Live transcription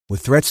With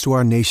threats to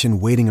our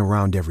nation waiting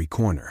around every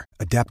corner,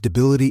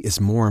 adaptability is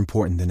more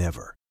important than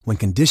ever. When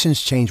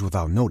conditions change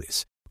without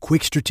notice,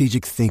 quick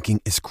strategic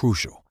thinking is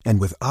crucial.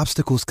 And with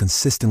obstacles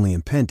consistently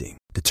impending,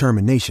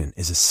 determination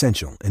is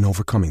essential in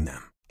overcoming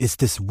them. It's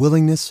this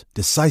willingness,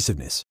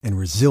 decisiveness, and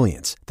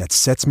resilience that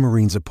sets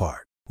Marines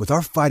apart. With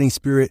our fighting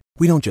spirit,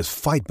 we don't just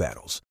fight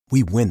battles,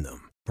 we win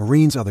them.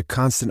 Marines are the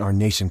constant our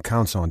nation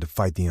counts on to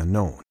fight the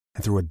unknown.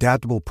 And through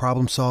adaptable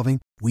problem solving,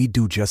 we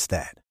do just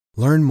that.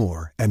 Learn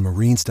more at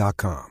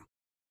marines.com.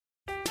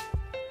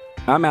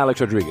 I'm Alex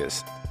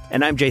Rodriguez.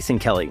 And I'm Jason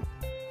Kelly.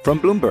 From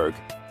Bloomberg,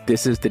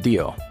 this is The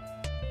Deal.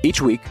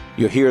 Each week,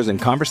 you'll hear us in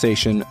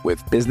conversation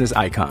with business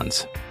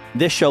icons.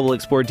 This show will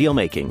explore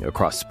deal-making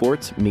across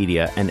sports,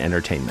 media, and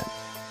entertainment.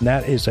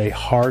 That is a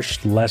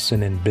harsh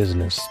lesson in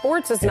business.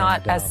 Sports is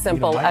not as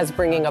simple as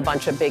bringing a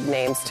bunch of big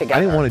names together. I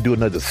didn't want to do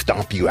another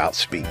stomp you out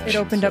speech. It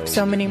opened up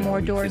so many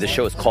more doors. The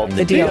show is called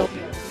The Deal.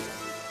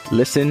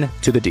 Listen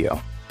to The Deal.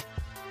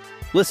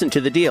 Listen to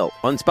The Deal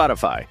on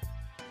Spotify.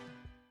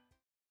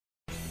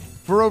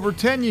 For over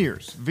 10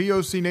 years,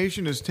 VOC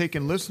Nation has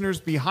taken listeners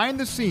behind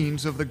the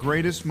scenes of the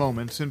greatest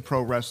moments in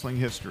pro wrestling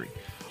history.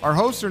 Our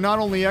hosts are not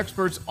only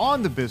experts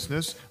on the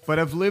business, but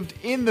have lived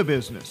in the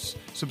business.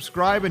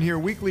 Subscribe and hear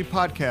weekly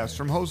podcasts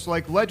from hosts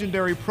like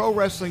legendary pro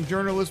wrestling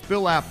journalist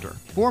Bill Apter,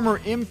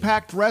 former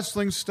Impact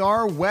Wrestling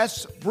star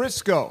Wes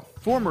Briscoe,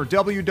 former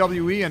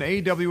WWE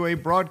and AWA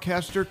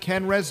broadcaster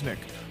Ken Resnick,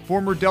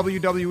 former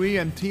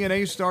WWE and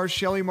TNA star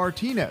Shelly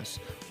Martinez,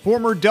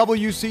 former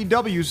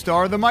WCW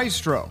star The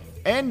Maestro,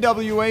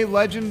 NWA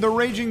legend The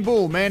Raging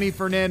Bull Manny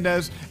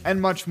Fernandez,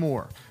 and much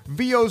more.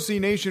 VOC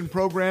Nation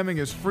programming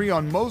is free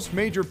on most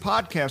major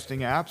podcasting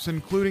apps,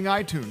 including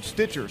iTunes,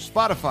 Stitcher,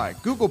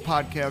 Spotify, Google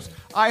Podcasts,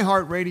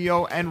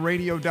 iHeartRadio, and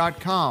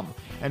Radio.com.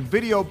 And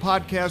video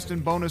podcast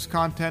and bonus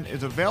content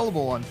is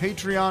available on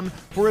Patreon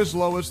for as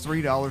low as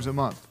 $3 a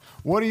month.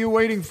 What are you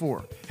waiting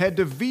for? Head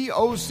to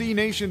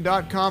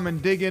VOCNation.com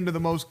and dig into the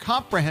most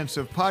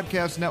comprehensive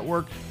podcast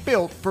network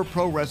built for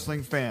pro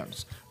wrestling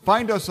fans.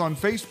 Find us on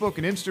Facebook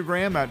and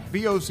Instagram at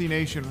VOC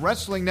Nation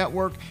Wrestling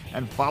Network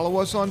and follow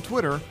us on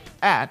Twitter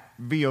at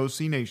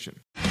VOC Nation.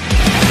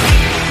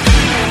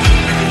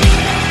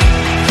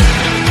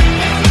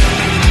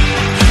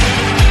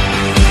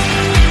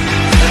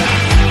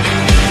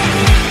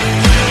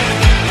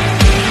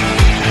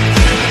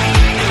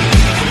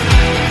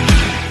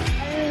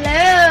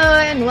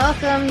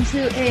 Welcome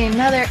to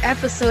another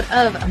episode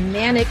of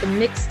Manic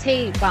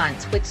Mixtape on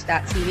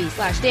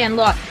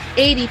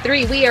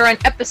twitch.tv/DanLaw83. We are on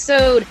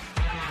episode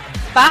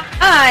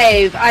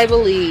 5, I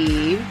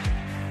believe.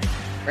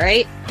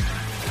 Right?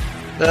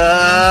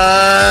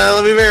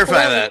 Let me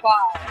verify that.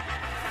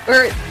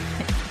 Way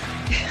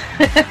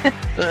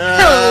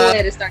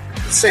to start.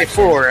 Say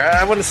 4.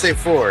 I want to say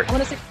 4. I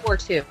want to say 4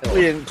 too.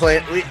 We didn't play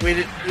it. We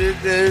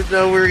didn't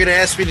know we were going to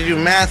ask me to do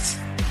math.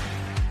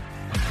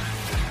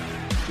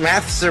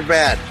 Maths are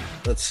bad.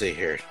 Let's see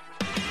here.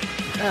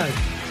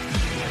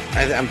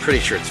 I'm pretty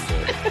sure it's 4.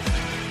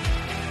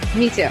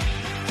 Me too.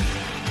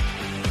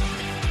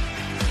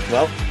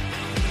 Well.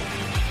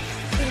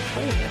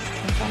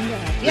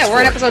 Yeah, we're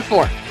on episode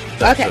 4.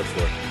 Okay. Episode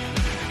 4.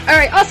 All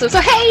right, awesome. So,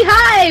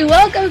 hi,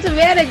 welcome to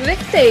Manic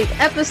Mixtape,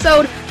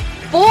 episode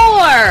 4.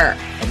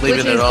 I'm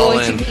leaving it all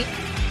in.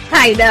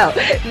 I know.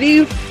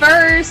 The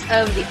first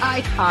of the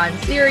Icon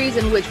series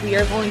in which we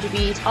are going to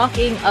be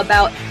talking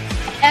about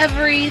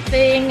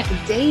everything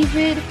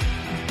David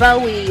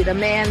Bowie, the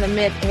man, the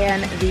myth,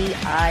 and the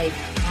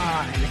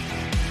icon.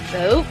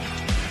 So,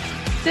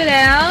 sit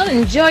down,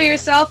 enjoy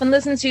yourself, and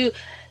listen to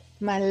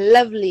my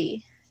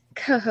lovely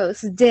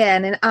co-host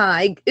Dan and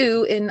I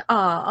ooh and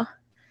ah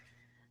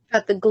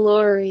about the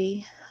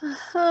glory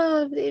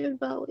of David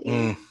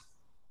Bowie.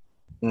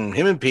 Him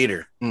and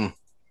Peter.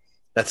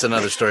 That's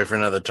another story for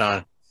another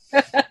time.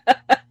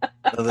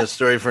 Another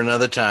story for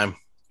another time.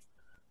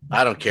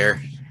 I don't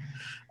care.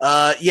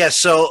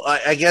 So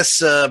I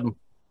guess, when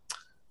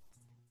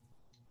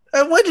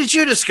did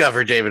you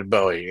discover David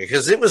Bowie?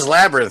 Because it was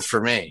Labyrinth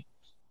for me.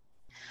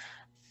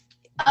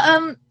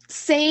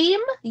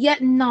 Same,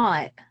 yet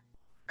not.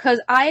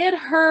 Because I had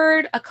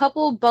heard a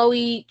couple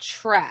Bowie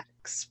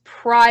tracks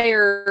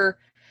prior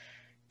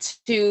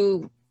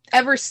to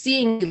ever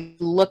seeing what he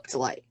looked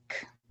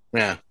like.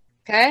 Yeah.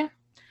 Okay?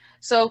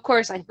 So, of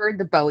course, I heard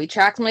the Bowie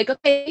tracks. I'm like,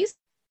 okay, these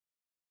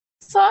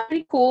songs are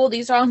pretty cool.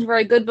 These songs are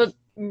very good, but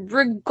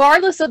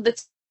regardless of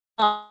the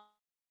time,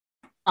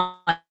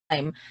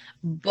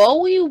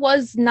 Bowie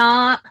was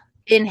not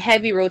in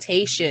heavy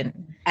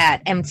rotation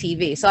at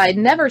MTV. So I'd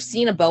never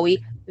seen a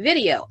Bowie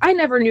video. I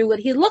never knew what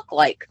he looked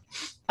like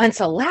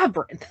until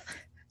Labyrinth.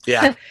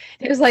 Yeah.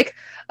 It was like,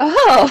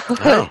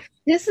 oh,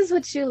 this is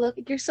what you look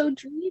like. You're so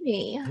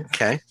dreamy.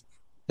 Okay.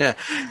 Yeah.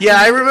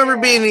 I remember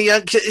being a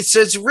young kid.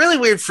 It's really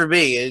weird for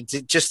me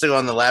just to go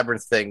on the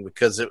Labyrinth thing,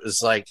 because it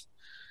was like,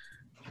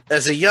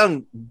 as a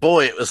young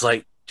boy, it was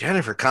like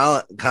Jennifer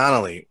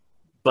Connelly,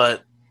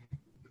 but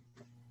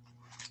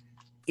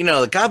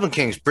the Goblin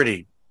King's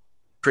pretty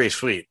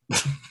sweet.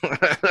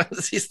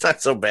 He's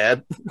not so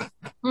bad.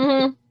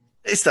 Mm-hmm.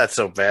 It's not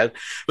so bad.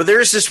 But there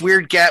is this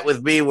weird gap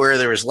with me where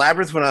there was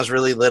Labyrinth when I was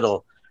really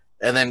little,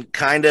 and then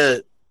kind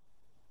of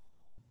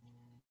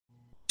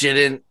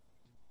didn't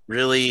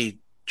really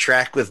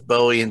track with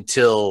Bowie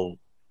until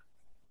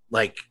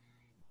like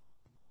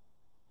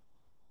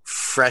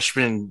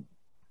freshman,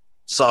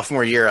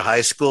 sophomore year of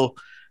high school.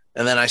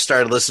 And then I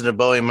started listening to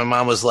Bowie. My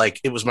mom was like,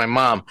 it was my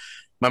mom.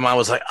 My mom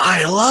was like,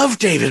 I love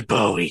David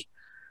Bowie.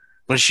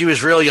 When she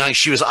was real young,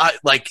 she was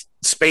like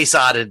Space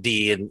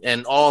Oddity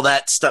and all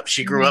that stuff.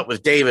 She grew up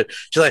with David.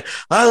 She's like,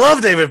 I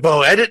love David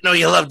Bowie. I didn't know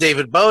you loved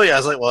David Bowie. I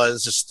was like, well,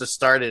 it's just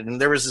started.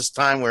 And there was this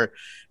time where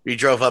we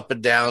drove up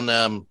and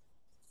down.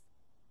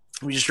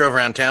 We just drove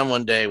around town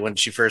one day when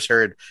she first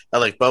heard I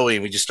like Bowie,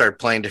 and we just started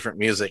playing different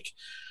music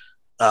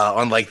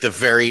on like the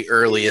very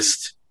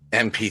earliest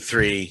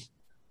MP3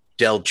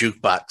 Dell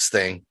jukebox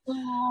thing.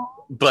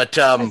 But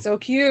That's so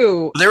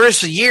cute. There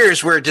was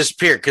years where it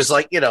disappeared because,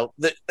 like, you know,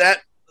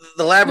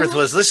 the Labyrinth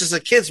was, this is a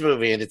kid's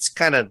movie, and it's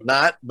kind of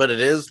not, but it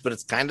is, but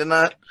it's kind of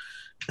not.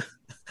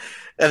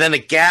 And then a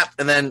gap,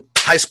 and then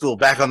high school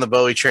back on the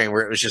Bowie train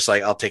where it was just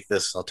like, I'll take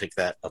this, I'll take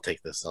that, I'll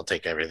take this, I'll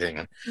take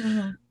everything.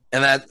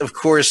 And that, of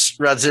course,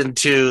 runs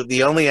into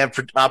the only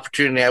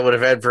opportunity I would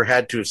have ever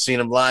had to have seen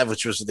him live,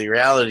 which was the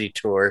reality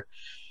tour.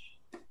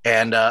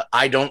 And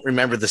I don't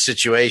remember the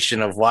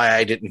situation of why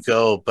I didn't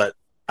go, but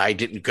I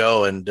didn't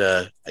go, and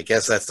I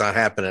guess that's not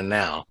happening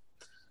now.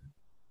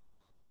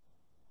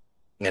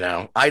 You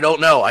know, I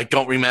don't know. I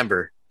don't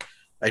remember.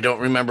 I don't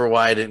remember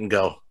why I didn't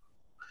go.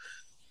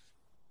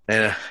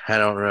 And I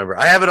don't remember.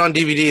 I have it on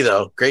DVD,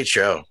 though. Great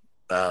show.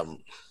 But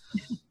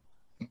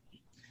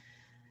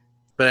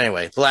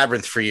anyway,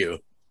 Labyrinth for you.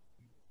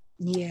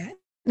 Yeah.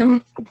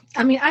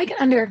 I mean, I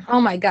can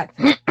oh my God.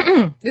 This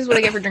is what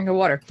I get for drinking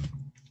water.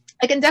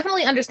 I can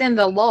definitely understand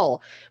the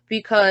lull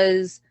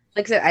because,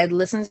 like I said, I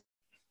listened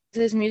to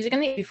his music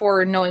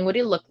before knowing what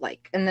he looked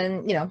like. And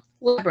then, you know,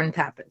 Labyrinth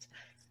happens.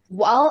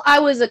 While I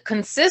was a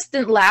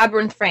consistent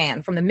Labyrinth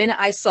fan from the minute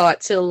I saw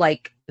it till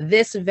like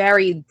this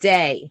very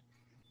day,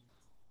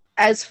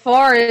 as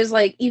far as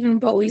like even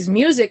Bowie's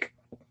music,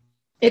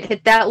 it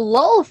hit that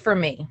lull for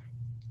me.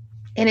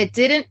 And it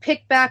didn't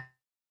pick back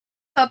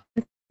up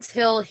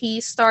until he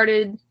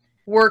started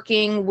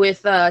working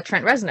with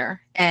Trent Reznor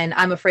and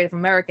I'm Afraid of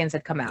Americans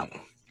had come out.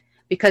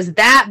 Because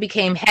that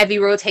became heavy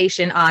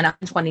rotation on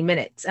 20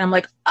 minutes. And I'm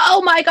like,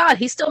 oh my God,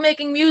 he's still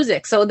making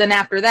music. So then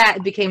after that,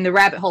 it became the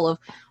rabbit hole of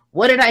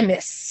what did I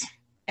miss?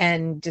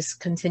 And just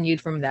continued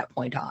from that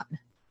point on.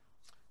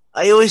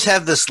 I always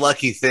have this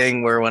lucky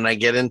thing where when I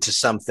get into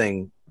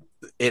something,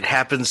 it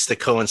happens to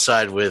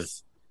coincide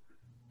with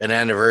an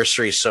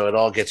anniversary, so it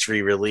all gets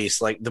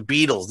re-released. Like the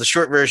Beatles, the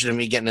short version of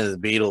me getting into the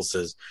Beatles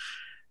is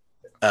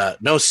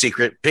no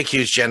secret, big,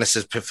 huge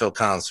Genesis Phil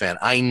Collins fan.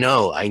 I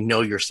know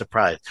you're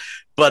surprised.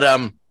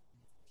 But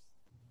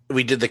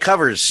we did the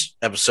covers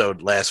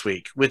episode last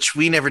week, which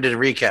we never did a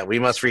recap. We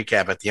must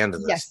recap at the end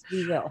of this. Yes,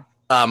 we will.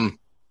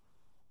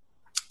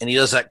 And he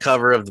does that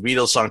cover of the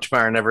Beatles song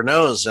Tomorrow Never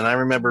Knows. And I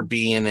remember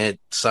being at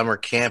summer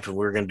camp and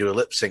we were going to do a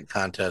lip sync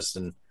contest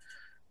in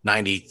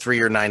 93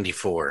 or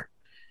 94.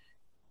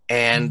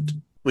 And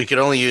we could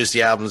only use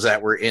the albums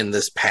that were in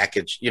this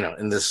package, you know,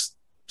 in this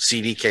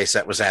CD case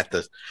that was at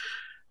the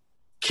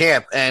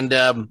camp. And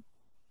the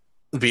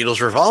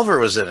Beatles Revolver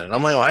was in it.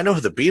 I'm like, oh, I know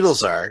who the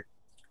Beatles are.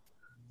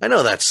 I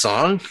know that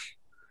song.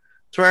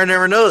 Tomorrow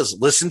Never Knows.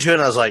 Listen to it.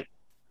 And I was like,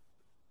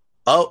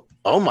 oh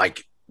my,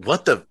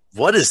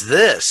 what is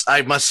this?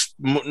 I must,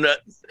 of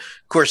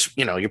course,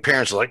 you know, your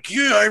parents are like,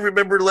 yeah, I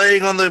remember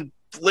laying on the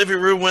living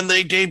room when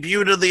they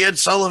debuted on the Ed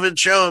Sullivan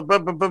Show, blah,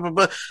 blah, blah, blah,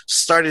 blah.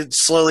 Started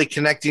slowly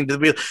connecting to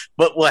the Beatles.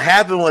 But what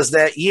happened was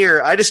that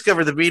year, I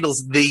discovered the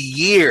Beatles the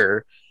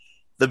year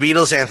the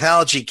Beatles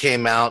anthology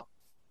came out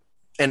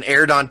and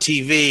aired on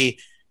TV,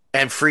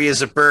 and Free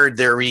as a Bird,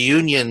 their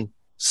reunion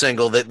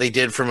single that they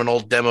did from an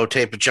old demo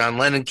tape of John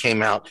Lennon,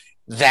 came out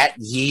that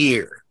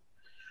year.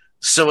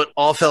 So it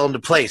all fell into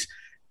place.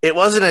 It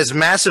wasn't as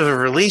massive a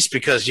release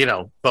because, you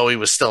know, Bowie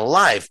was still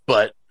alive,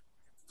 but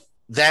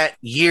that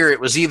year it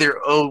was either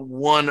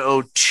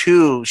 01,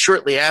 02,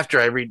 shortly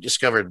after I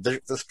rediscovered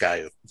this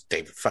guy,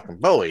 David fucking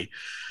Bowie.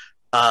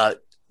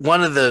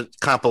 One of the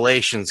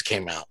compilations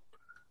came out.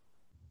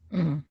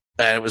 Mm-hmm.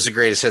 And it was the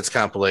greatest hits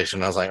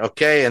compilation. I was like,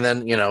 okay. And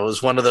then, you know, it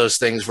was one of those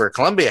things where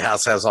Columbia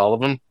House has all of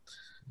them.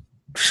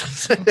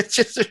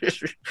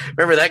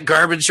 Remember that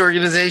garbage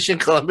organization,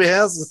 Columbia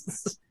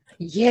House?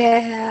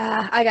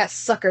 Yeah, I got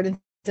suckered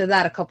into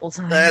that a couple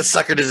times. I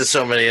suckered into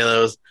so many of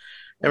those.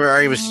 There were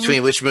arguments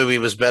between which movie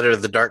was better,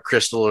 The Dark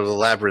Crystal or The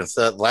Labyrinth.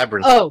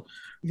 Labyrinth. Oh,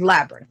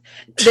 Labyrinth.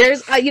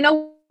 There's, you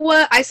know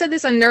what? I said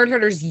this on Nerd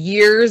Herders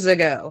years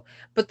ago,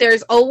 but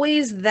there's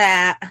always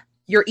that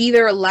you're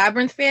either a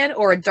Labyrinth fan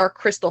or a Dark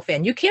Crystal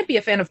fan. You can't be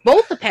a fan of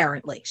both,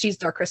 apparently. She's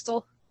Dark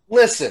Crystal.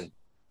 Listen.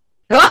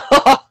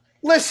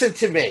 Listen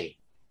to me.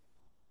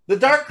 The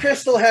Dark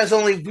Crystal has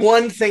only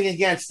one thing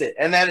against it,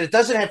 and that it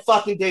doesn't have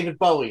fucking David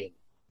Bowie in it.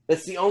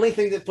 That's the only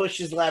thing that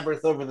pushes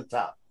Labyrinth over the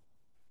top.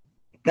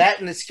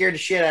 That, and it scared the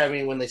shit out of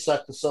me when they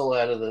sucked the soul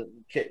out of the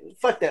kid.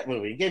 Fuck that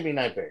movie. It gave me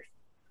nightmares.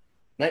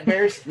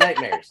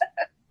 Nightmares.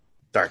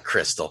 Dark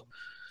Crystal.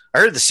 I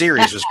heard the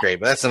series was great,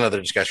 but that's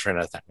another discussion for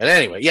another time. But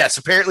anyway, yes,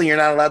 apparently you're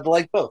not allowed to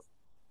like both.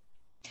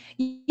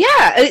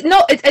 Yeah,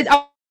 no,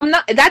 I'm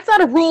not. That's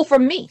not a rule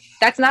from me.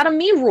 That's not a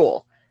me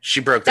rule. She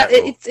broke that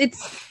rule.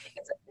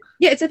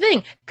 It's a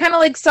thing. Kind of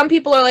like some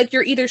people are like,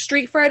 you're either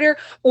Street Fighter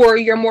or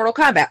you're Mortal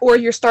Kombat or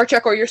you're Star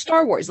Trek or you're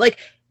Star Wars. Like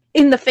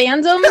in the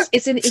fandoms,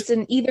 it's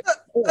an either.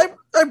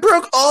 I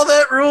broke all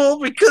that rule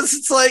because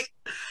it's like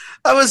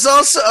I was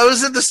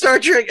in the Star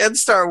Trek and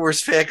Star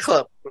Wars fan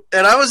club,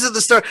 and I was in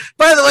the Star.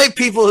 By the way,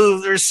 people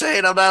who are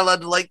saying I'm not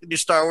allowed to like the new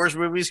Star Wars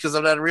movies because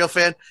I'm not a real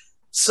fan,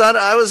 son,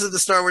 I was in the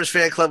Star Wars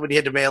fan club when you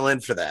had to mail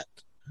in for that.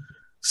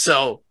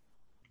 So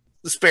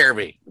spare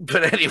me.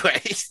 But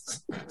anyway.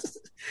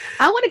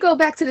 I want to go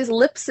back to this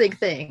lip sync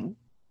thing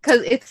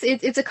because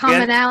it's a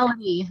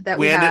commonality that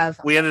we have.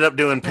 We ended up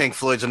doing Pink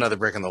Floyd's Another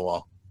Brick in the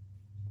Wall.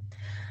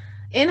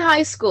 In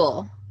high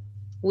school,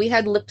 we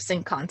had lip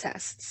sync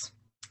contests.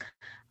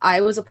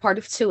 I was a part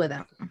of 2 of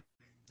them.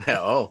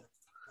 Oh.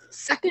 The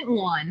second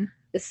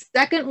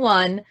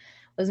one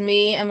was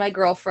me and my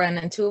girlfriend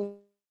and 2 of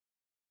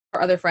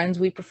our other friends.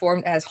 We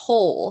performed as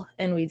Hole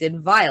and we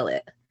did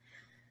Violet.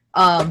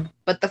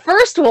 But the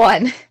first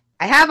one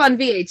I have on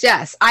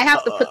VHS. I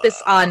have to put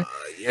this on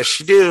yes,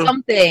 you do.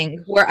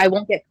 Something where I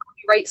won't get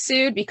copyright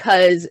sued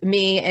because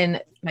me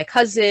and my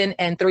cousin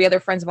and 3 other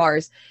friends of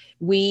ours,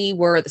 we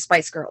were the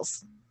Spice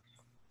Girls.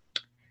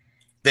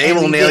 They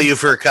will nail you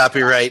for a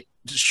copyright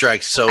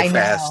strike so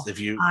fast if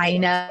you. I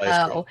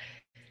know.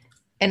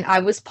 And I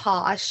was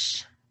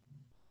Posh,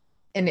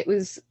 and it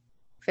was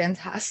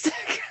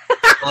fantastic.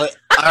 Well,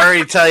 I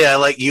already tell you, I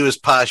like you as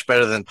Posh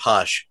better than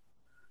Posh.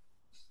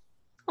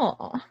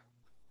 Oh,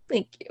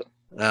 thank you.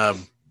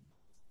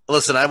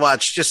 Listen, I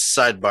watched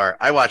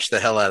the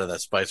hell out of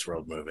that Spice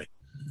World movie.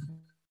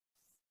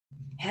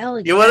 Hell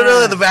yeah. You want to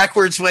know the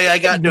backwards way I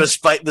got into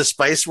the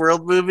Spice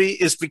World movie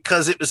is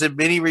because it was a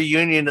mini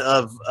reunion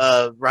of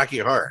Rocky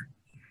Horror.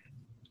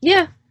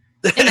 Yeah,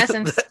 in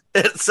essence.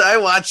 So I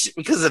watched it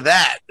because of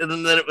that,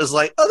 and then it was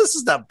like, oh, this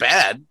is not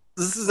bad.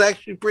 This is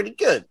actually pretty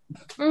good.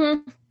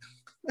 Mm-hmm.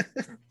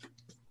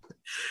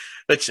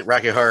 Which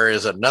Rocky Horror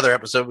is another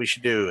episode we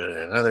should do at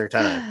another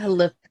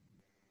time.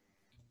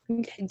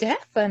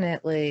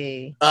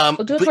 Definitely. We'll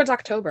do it towards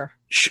October.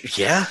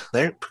 Yeah,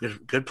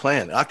 good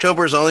plan.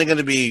 October is only going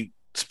to be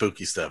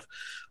spooky stuff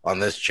on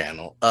this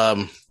channel.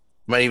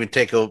 Might even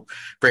take a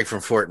break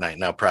from Fortnite.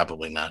 No,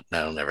 probably not.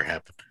 That'll never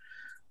happen.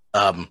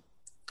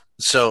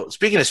 So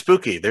speaking of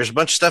spooky, there's a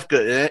bunch of stuff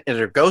good. Is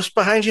there ghosts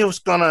behind you? What's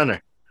going on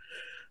there?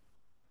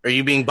 Are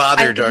you being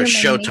bothered or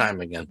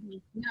showtime again?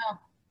 No.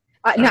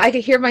 I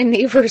could hear my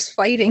neighbors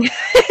fighting.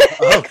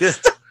 Oh, good.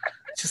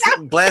 Just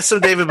blast some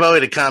David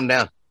Bowie to calm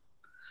down.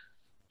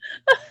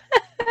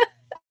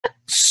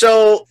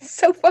 So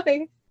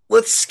funny.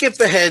 Let's skip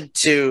ahead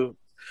to,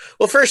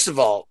 well, first of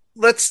all,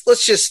 let's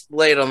just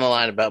lay it on the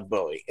line about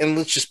Bowie, and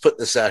let's just put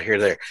this out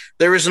here.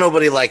 There was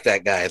nobody like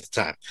that guy at the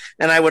time,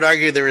 and I would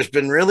argue there has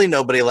been really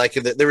nobody like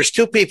it. There was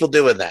 2 people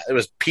doing that. It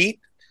was Pete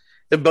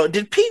and Bowie.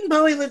 Did Pete and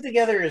Bowie live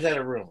together, or is that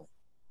a rumor?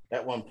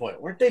 At one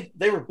point, weren't they?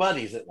 They were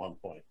buddies at one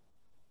point.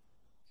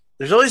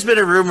 There's always been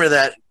a rumor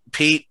that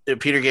Peter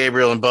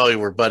Gabriel and Bowie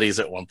were buddies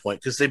at one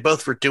point because they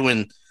both were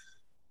doing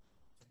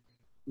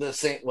the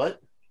same. What?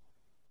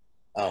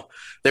 Oh,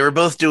 they were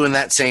both doing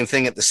that same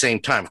thing at the same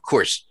time. Of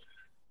course,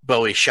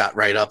 Bowie shot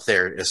right up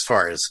there as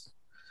far as,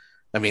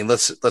 I mean,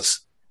 let's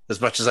as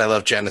much as I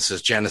love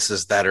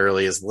Genesis that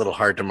early is a little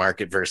hard to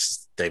market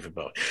versus David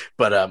Bowie.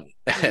 But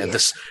and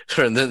the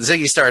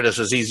Ziggy Stardust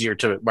was easier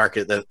to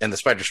market and the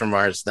Spiders from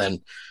Mars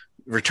than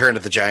Return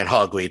of the Giant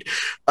Hogweed.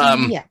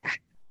 Yeah.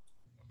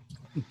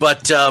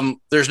 But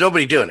there's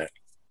nobody doing it.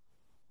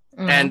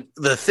 Mm. And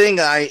the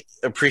thing I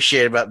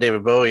appreciate about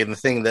David Bowie and the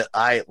thing that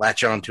I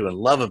latch on to and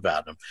love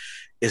about him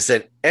is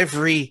that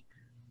every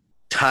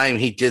time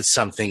he did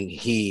something,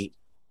 he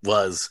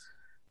was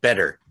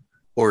better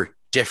or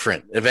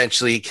different.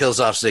 Eventually, he kills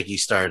off Ziggy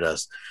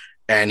Stardust,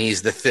 and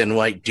he's the Thin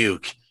White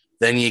Duke.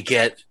 Then you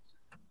get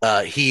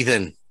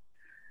Heathen,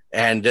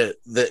 and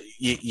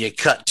you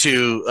cut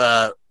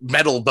to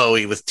Metal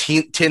Bowie with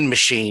Tin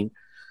Machine.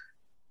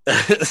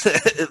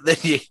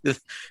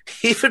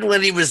 Even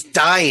when he was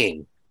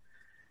dying,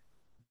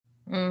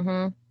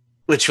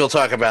 which we'll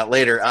talk about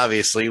later,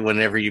 obviously,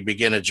 whenever you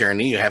begin a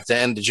journey, you have to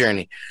end the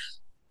journey.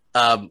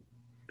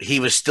 He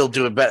was still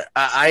doing better.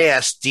 I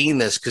asked Dean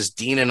this because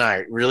Dean and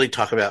I really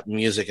talk about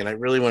music, and I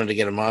really wanted to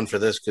get him on for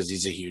this because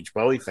he's a huge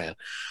Bowie fan.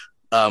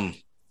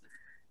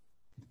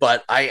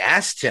 But I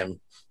asked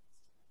him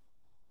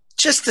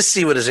just to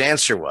see what his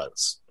answer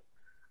was.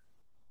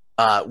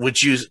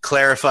 Would you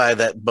clarify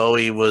that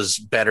Bowie was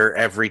better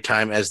every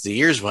time as the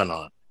years went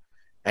on?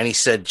 And he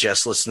said,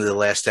 just listen to the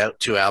last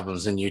 2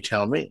 albums and you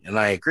tell me. And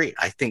I agree.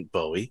 I think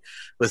Bowie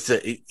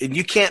and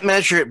you can't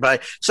measure it by,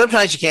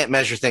 sometimes you can't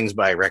measure things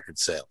by record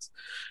sales.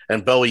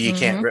 And Bowie, you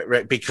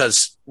can't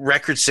because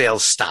record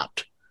sales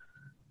stopped.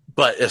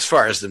 But as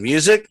far as the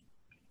music,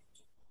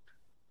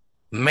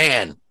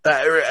 man,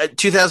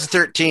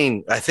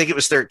 2013, I think it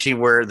was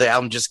 13 where the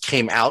album just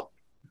came out.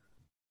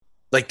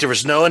 Like there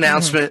was no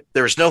announcement,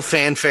 there was no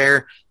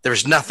fanfare, there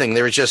was nothing.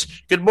 There was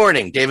just, good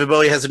morning, David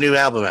Bowie has a new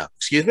album out.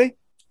 Excuse me?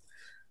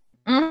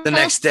 The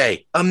next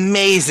day,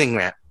 amazing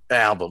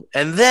album.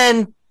 And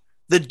then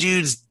the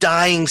dude's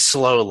dying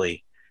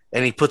slowly,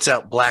 and he puts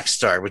out Black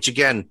Star, which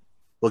again,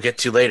 we'll get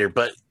to later.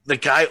 But the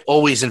guy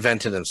always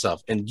invented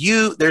himself. And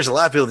there's a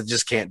lot of people that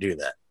just can't do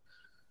that.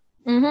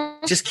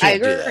 Just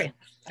can't do that.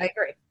 I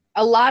agree.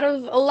 A lot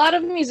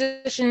of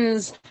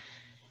musicians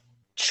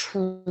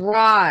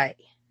try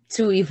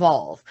to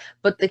evolve,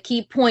 but the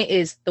key point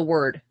is the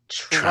word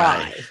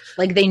try.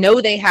 Like they know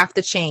they have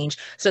to change,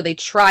 so they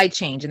try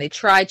change.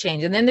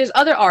 And then there's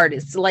other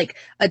artists like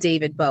a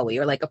David Bowie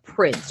or like a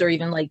Prince or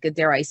even like a,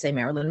 dare I say,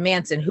 Marilyn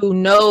Manson,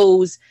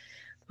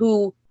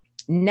 who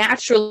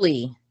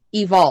naturally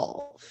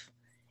evolve.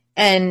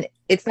 And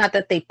it's not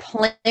that they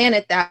plan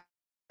it that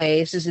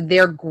way, it's just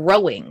they're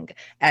growing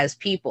as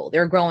people,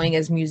 they're growing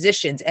as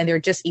musicians, and they're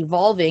just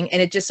evolving.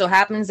 And it just so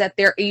happens that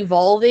they're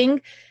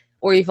evolving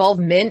or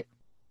evolvement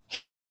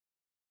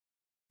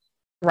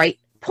right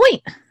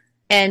point.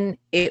 And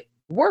it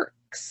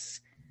works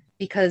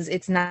because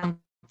it's not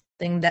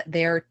something that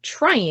they're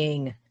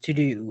trying to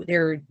do.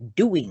 They're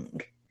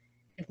doing,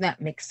 if that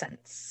makes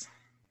sense.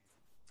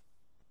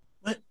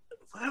 What?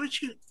 Why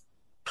would you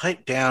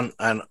pipe down?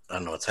 I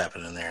don't know what's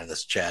happening there in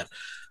this chat.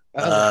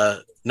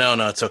 No,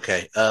 it's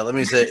okay. Let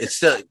me say, it's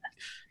still,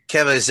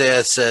 Kev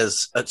Isaiah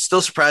says, it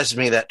still surprises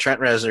me that Trent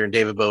Reznor and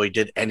David Bowie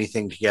did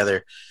anything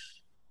together.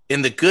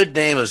 In the good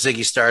name of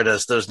Ziggy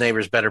Stardust, those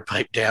neighbors better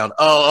pipe down.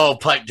 Oh,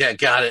 pipe down.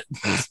 Got it.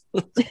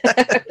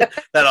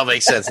 That all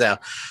makes sense now.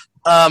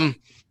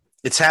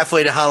 It's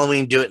halfway to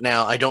Halloween. Do it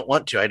now. I don't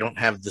want to. I don't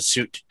have the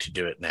suit to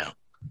do it now.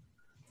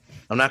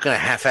 I'm not going to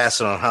half-ass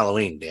it on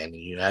Halloween, Danny.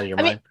 You out of your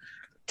mind?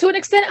 To an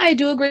extent, I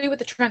do agree with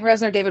the Trent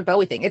Reznor David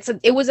Bowie thing.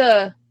 It was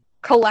a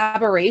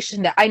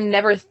collaboration that I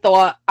never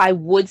thought I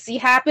would see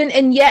happen,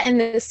 and yet in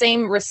the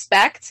same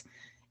respect,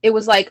 it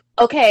was like,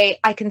 okay,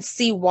 I can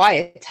see why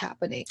it's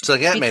happening. So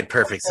that made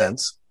perfect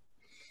sense.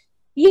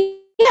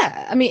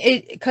 Yeah. I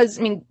mean,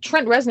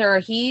 Trent Reznor,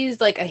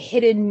 he's like a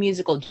hidden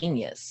musical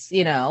genius,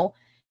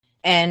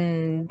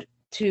 and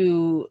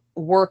to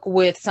work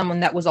with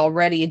someone that was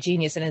already a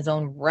genius in his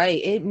own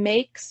right, it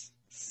makes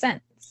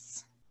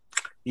sense.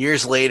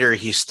 Years later,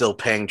 he's still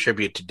paying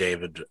tribute to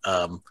David.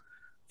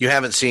 You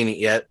haven't seen it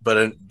yet, but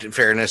in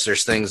fairness,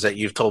 there's things that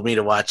you've told me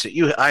to watch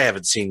that I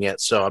haven't seen yet,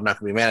 so I'm not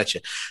going to be mad at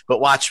you. But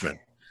Watchmen.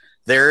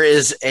 There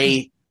is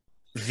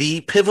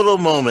the pivotal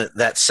moment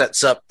that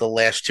sets up the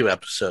last two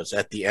episodes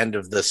at the end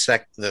of the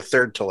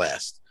third to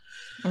last.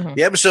 Mm-hmm.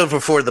 The episode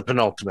before the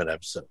penultimate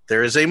episode.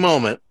 There is a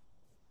moment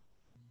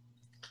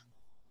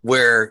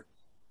where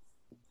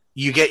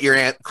you get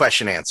your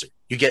question answered.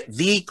 You get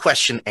the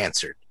question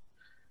answered.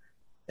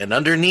 And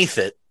underneath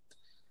it,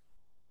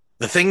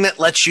 the thing that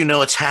lets you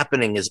know it's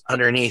happening is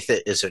underneath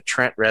it is a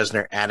Trent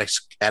Reznor,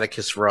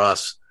 Atticus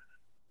Ross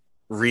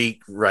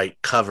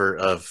rewrite cover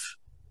of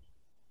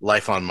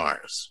Life on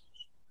Mars.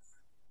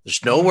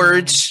 There's no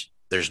words.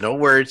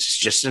 It's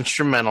just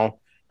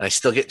instrumental. And I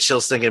still get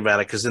chills thinking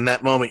about it because in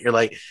that moment you're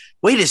like,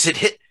 wait, is it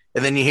hit?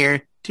 And then you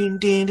hear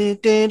and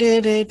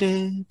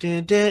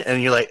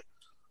you're like,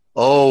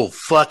 oh,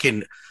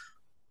 fucking.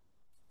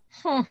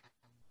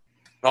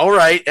 All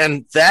right.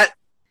 And that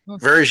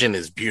version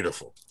is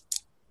beautiful.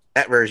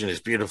 I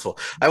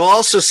will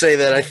also say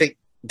that I think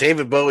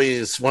David Bowie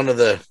is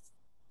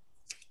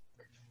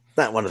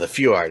not one of the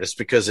few artists,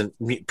 because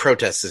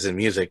protest is in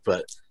music,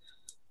 but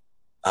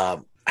I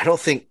don't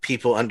think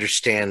people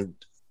understand,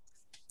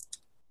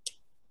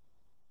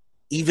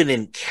 even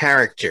in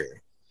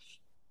character,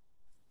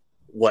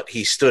 what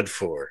he stood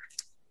for,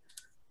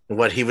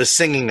 what he was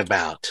singing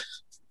about,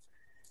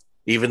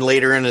 even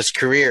later in his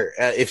career.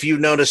 If you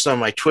notice on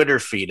my Twitter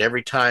feed,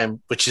 every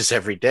time, which is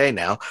every day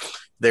now,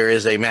 there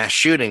is a mass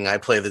shooting, I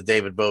play the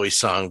David Bowie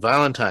song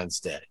Valentine's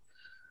Day.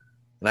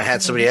 And I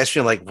had somebody ask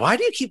me, like, why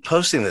do you keep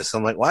posting this?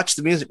 I'm like, watch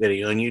the music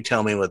video and you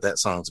tell me what that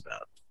song's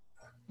about.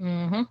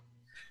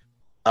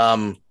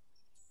 Mm-hmm.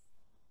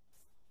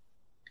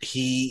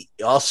 He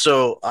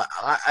also,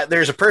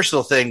 there's a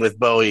personal thing with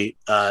Bowie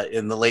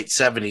in the late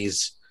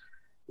 70s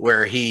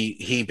where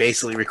he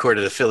basically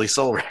recorded a Philly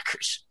Soul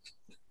record.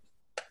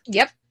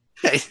 Yep.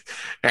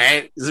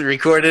 Right? He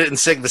recorded it and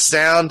sang the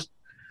sound.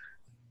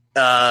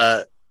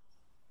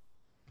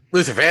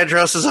 Luther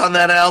Vandross is on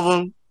that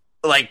album.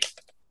 Like,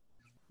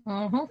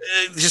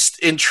 just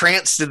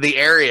entranced in the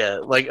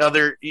area. Like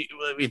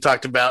we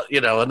talked about,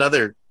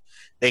 another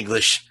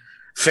English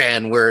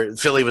fan where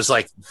Philly was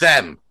like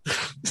them.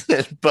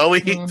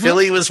 Bowie,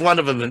 Philly was one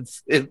of them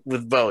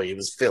with Bowie. It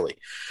was Philly.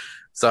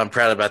 So I'm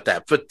proud about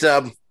that. But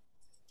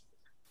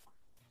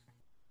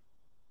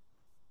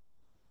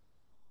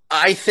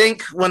I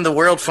think when the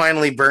world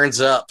finally burns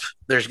up,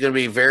 there's going to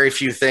be very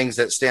few things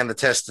that stand the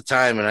test of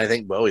time, and I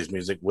think Bowie's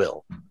music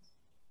will.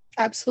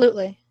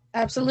 Absolutely.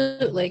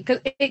 Because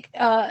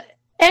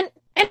and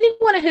any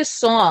one of his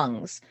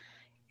songs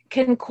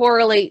can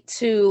correlate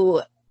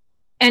to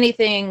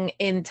anything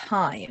in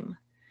time.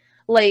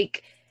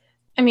 Like,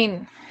 I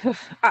mean,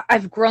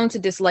 I've grown to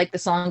dislike the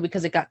song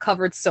because it got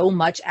covered so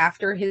much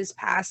after his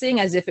passing,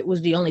 as if it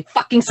was the only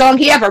fucking song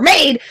he ever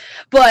made.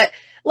 But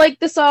like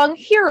the song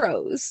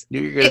Heroes.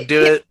 You're going to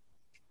do it?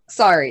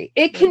 Sorry.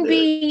 It can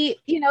be,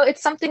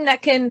 it's something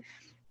that can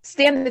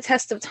stand the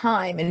test of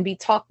time and be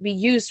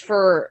used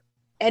for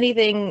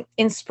anything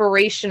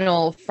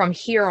inspirational from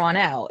here on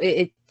out.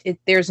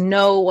 There's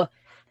no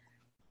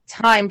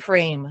time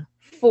frame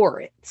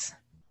for it.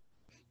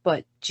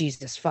 But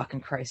Jesus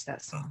fucking Christ,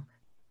 that song.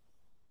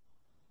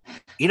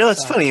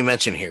 It's funny you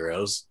mention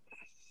Heroes.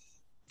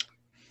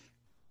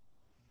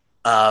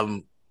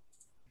 I've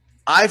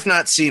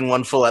not seen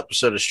one full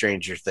episode of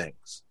Stranger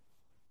Things.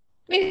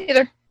 Me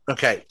neither.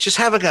 Okay, just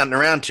haven't gotten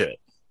around to it.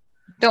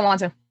 Don't want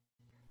to.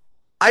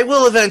 I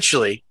will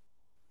eventually,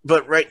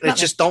 but I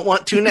just don't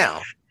want to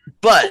now.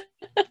 But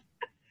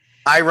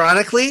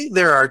ironically,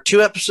 there are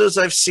 2 episodes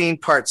I've seen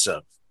parts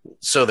of.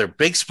 So they're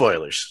big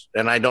spoilers,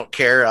 and I don't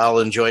care. I'll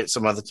enjoy it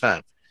some other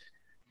time.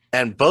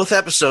 And both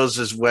episodes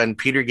is when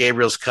Peter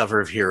Gabriel's cover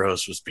of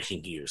Heroes was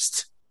being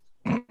used.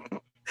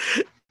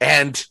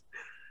 And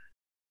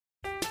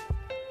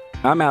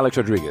I'm Alex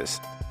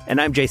Rodriguez. And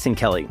I'm Jason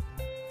Kelly.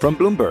 From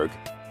Bloomberg,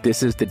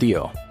 this is The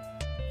Deal.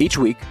 Each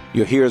week,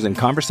 you'll hear us in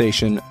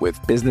conversation with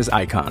business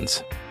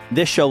icons.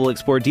 This show will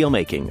explore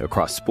deal-making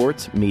across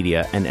sports,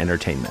 media, and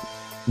entertainment.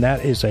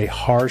 That is a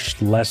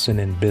harsh lesson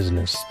in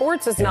business.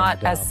 Sports is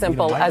not as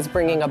simple as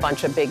bringing a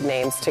bunch of big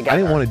names together. I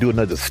didn't want to do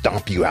another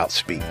stomp you out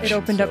speech. It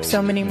opened up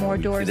so many more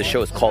doors. The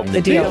show is called The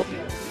Deal.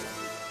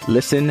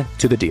 Listen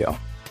to The Deal.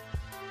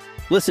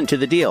 Listen to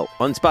The Deal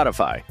on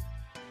Spotify.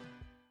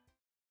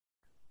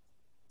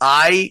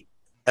 I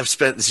have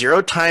spent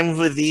 0 time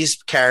with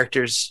these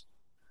characters,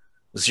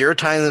 0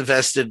 time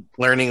invested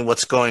learning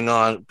what's going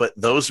on, but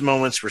those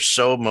moments were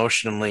so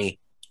emotionally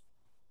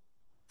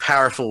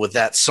powerful with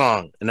that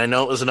song, and I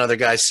know it was another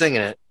guy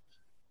singing it,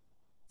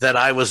 that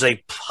I was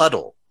a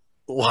puddle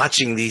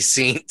watching these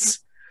scenes.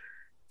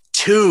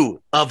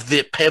 2 of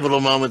the pivotal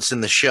moments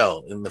in the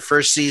show, in the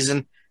first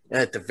season and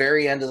at the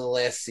very end of the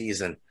last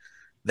season,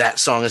 that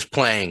song is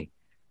playing,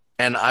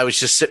 and I was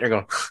just sitting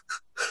there going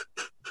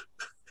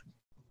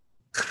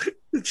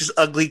just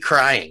ugly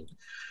crying.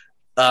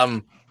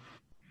 The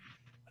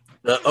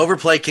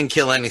overplay can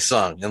kill any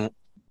song, and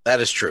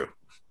that is true.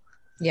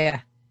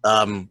 Yeah.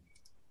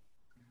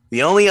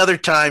 The only other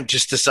time,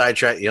 just to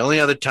sidetrack, the only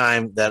other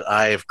time that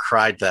I have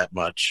cried that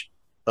much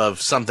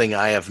of something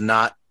I have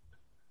not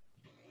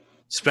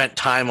spent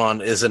time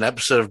on is an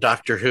episode of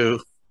Doctor Who.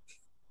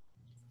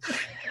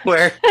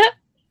 Where,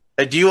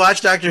 do you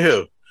watch Doctor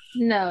Who?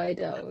 No, I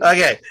don't.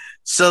 Okay,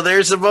 so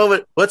there's a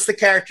moment. What's the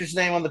character's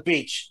name on the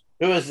beach?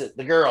 Who is it?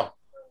 The girl?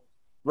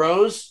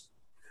 Rose?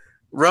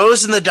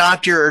 Rose and the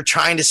Doctor are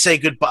trying to say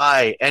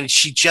goodbye, and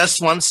she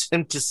just wants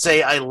him to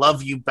say, "I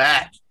love you"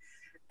 back.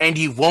 And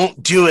he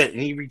won't do it,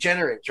 and he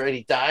regenerates, right?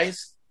 He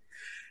dies.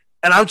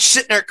 And I'm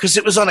sitting there, because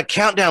it was on a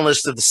countdown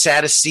list of the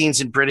saddest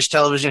scenes in British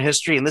television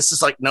history, and this is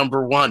like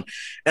number 1.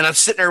 And I'm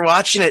sitting there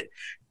watching it,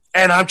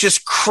 and I'm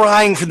just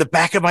crying from the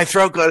back of my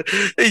throat, going,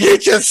 "You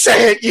just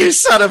say it, you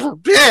son of a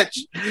bitch!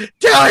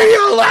 Tell her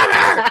you love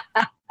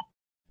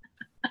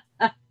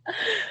her!"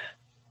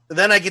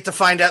 Then I get to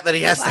find out that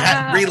he has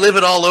to relive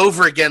it all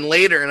over again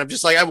later, and I'm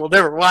just like, I will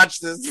never watch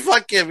this.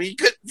 Fuck him. He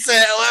couldn't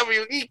say I love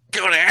you. He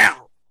can go to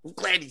hell. I'm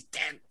glad he's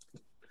dead.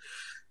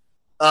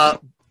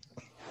 That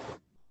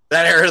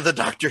era of the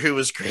Doctor Who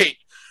was great.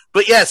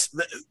 But yes,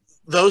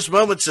 those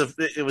moments of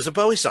it was a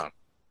Bowie song.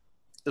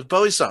 It was a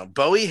Bowie song.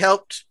 Bowie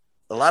helped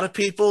a lot of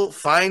people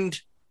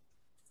find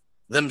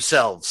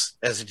themselves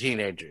as a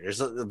teenager.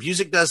 The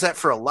music does that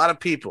for a lot of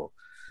people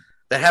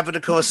that happen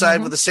to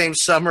coincide with the same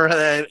summer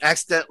that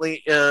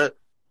accidentally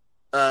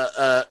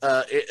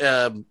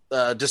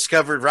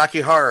discovered Rocky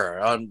Horror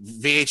on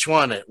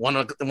VH1 at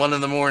 1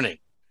 in the morning.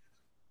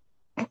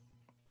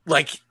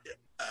 Like,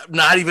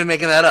 not even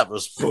making that up. It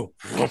was,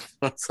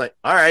 it's like,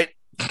 all right.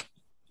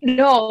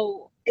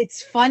 No,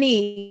 it's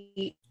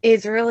funny.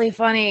 It's really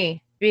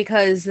funny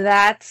because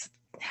that's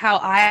how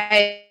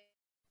I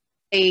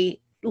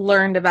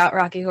learned about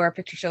Rocky Horror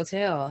Picture Show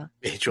too.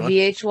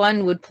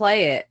 VH1 would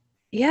play it.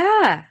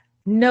 Yeah.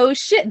 No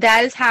shit.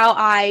 That is how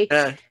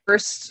I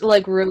first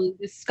really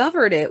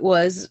discovered it,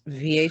 was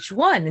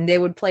VH1, and they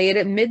would play it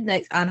at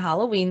midnight on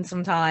Halloween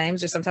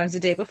sometimes, or sometimes the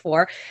day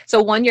before.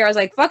 So one year I was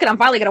like, fuck it, I'm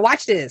finally gonna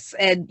watch this.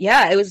 And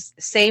yeah, it was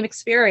the same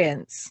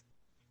experience.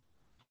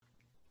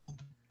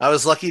 I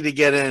was lucky to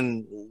get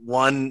in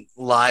one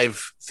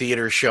live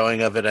theater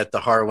showing of it at the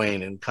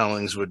Harwain in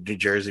Collingswood, New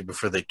Jersey,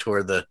 before they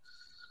tore the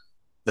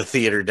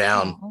theater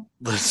down.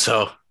 Oh.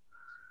 So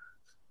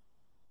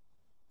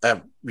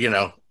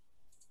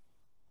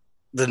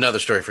another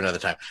story for another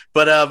time.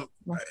 But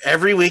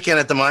every weekend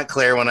at the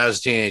Montclair when I was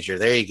a teenager,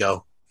 there you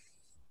go.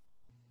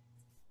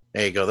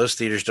 Those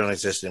theaters don't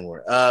exist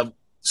anymore.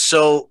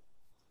 So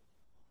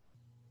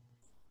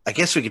I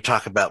guess we could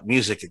talk about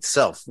music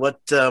itself. What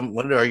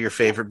are your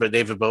favorite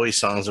David Bowie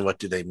songs, and what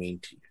do they mean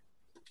to you?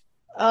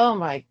 Oh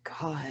my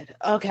God.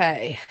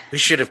 Okay. We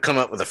should have come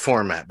up with a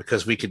format,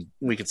 because we could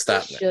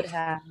stop. Should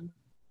have.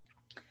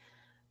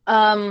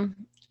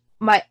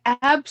 My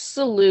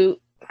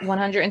absolute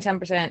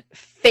 110%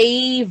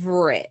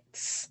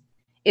 favorites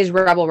is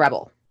Rebel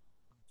Rebel.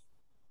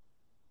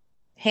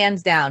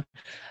 Hands down.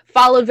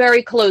 Followed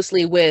very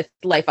closely with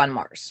Life on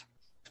Mars.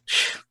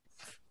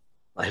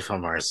 Life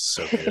on Mars is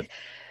so good.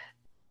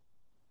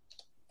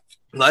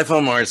 Life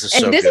on Mars is so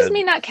good. And this is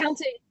me not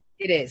counting.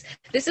 It is.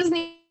 This is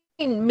me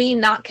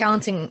not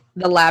counting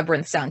the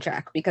Labyrinth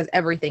soundtrack because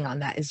everything on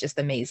that is just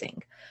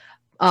amazing.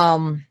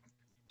 Come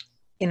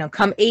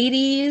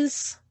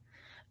 80s,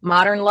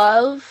 Modern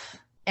Love,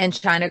 and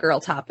China Girl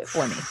top it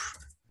for me.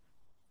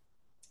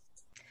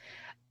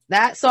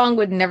 That song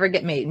would never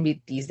get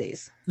made these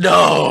days.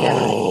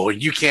 No,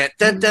 you can't.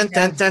 Dun, dun,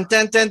 dun, dun,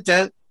 dun, dun,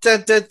 dun,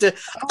 dun, dun, dun.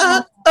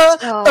 No,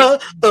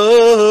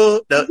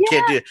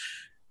 yeah.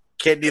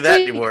 Can't do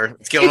that anymore.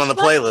 It's going on the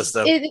playlist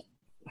though.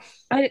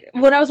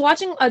 When I was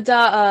watching a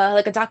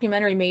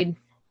documentary made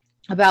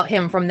about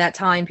him from that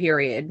time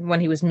period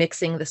when he was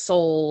mixing the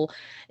soul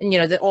and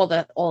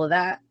all of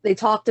that, they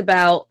talked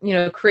about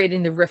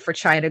creating the riff for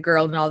China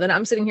Girl and all that.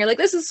 I'm sitting here like,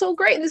 this is so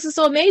great, this is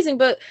so amazing,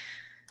 but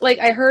like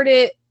I heard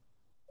it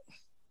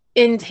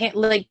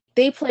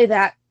they play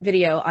that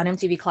video on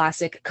MTV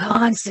Classic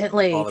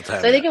constantly all the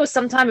time. So I think it was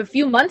sometime a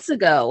few months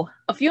ago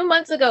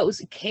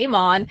it came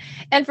on,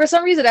 and for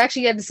some reason I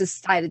actually had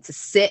decided to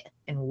sit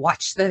and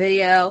watch the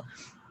video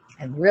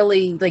and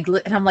really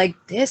and I'm like,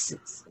 this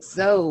is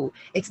so,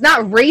 it's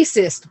not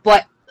racist,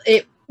 but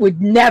it would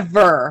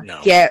never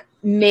get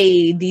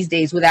made these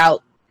days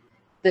without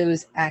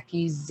those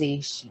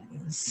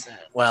accusations.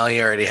 Well,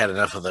 he already had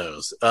enough of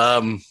those.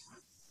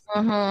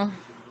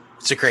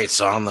 It's a great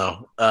song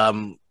though.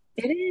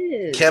 It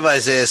is. Kev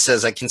Isaiah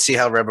says, I can see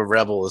how Rebel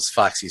Rebel is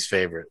Foxy's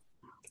favorite.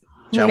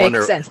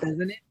 Makes sense,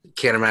 doesn't it?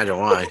 Can't imagine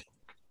why.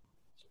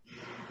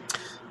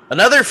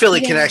 Another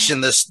Philly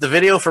connection, the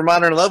video for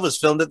Modern Love was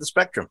filmed at the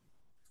Spectrum.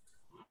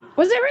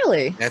 Was it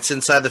really? That's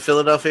inside the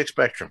Philadelphia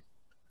Spectrum.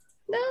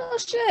 No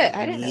shit.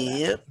 I didn't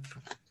know that.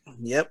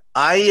 Yep.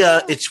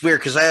 It's weird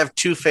because I have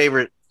two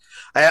favorite.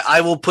 I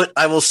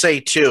will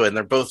say two, and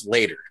they're both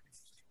later.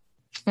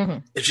 Mm-hmm.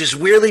 It's just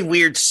weirdly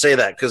weird to say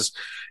that because,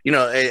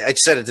 I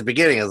said at the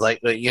beginning, it's like,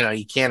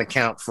 you can't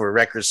account for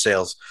record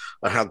sales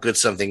on how good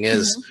something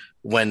is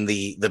when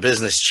the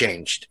business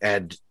changed.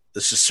 And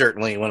this is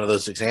certainly one of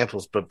those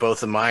examples, but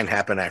both of mine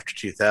happened after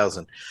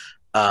 2000.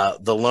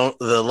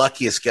 The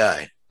Luckiest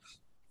Guy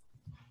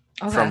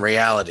from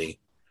Reality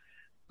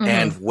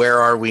and Where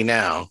Are We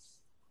Now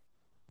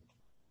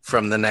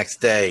from The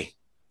Next Day.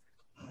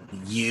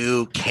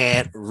 You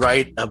can't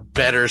write a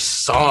better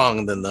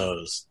song than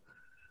those.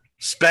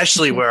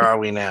 Especially Where Are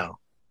We Now?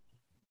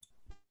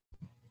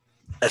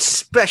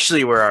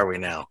 Especially Where Are We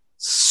Now?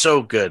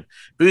 So good.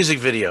 Music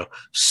video,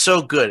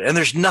 so good. And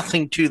there's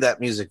nothing to that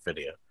music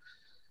video.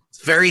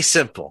 It's very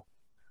simple,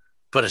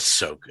 but it's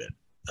so good.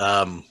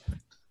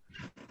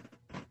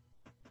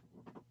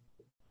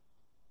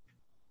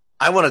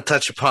 I want to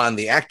touch upon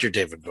the actor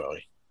David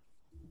Bowie.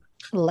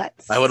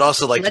 I would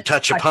also like to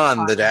touch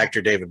upon the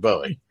actor David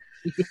Bowie.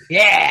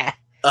 Yeah.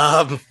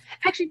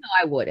 Actually, no,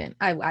 I wouldn't.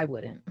 I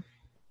wouldn't.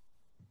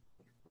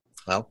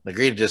 Well,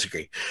 agree to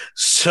disagree.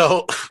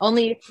 So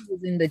only if he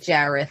was in the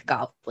Jareth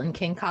Goblin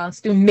King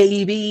costume,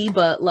 maybe,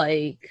 but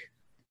I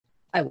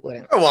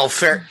wouldn't. Well,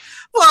 fair.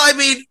 Well, I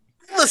mean,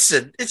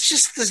 listen, it's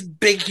just this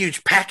big,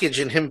 huge package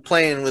and him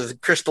playing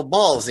with crystal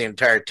balls the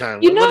entire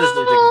time. What is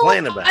there to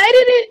complain about?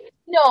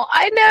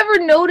 I never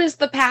noticed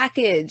the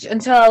package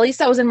until at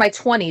least I was in my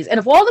 20s. And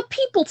of all the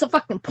people to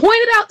fucking point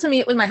it out to me,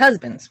 it was my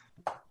husband's.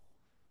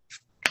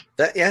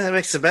 That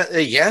makes it better.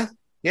 Yeah,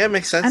 it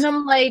makes sense. And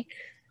I'm like,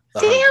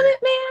 damn it,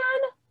 man.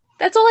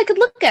 That's all I could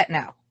look at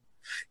now.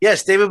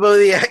 Yes, David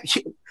Bowie.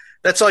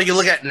 That's all you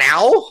look at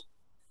now?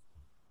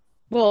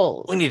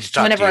 Well, we need to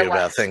talk to you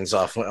about things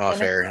off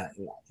air.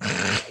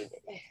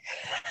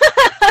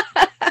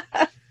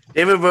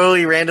 David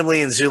Bowie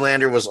randomly in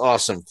Zoolander was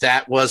awesome.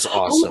 That was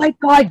awesome. Oh my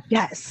God,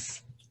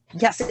 yes.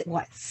 Yes, it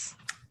was.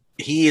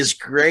 He is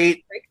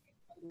great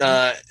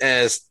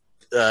as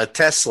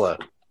Tesla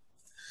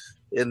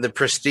in The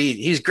Prestige.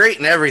 He's great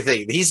in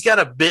everything. He's got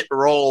a bit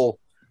role.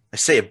 I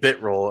say a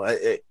bit role.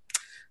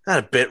 Not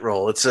a bit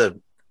role.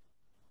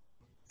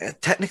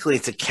 Technically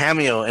it's a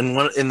cameo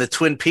in the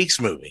Twin Peaks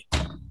movie.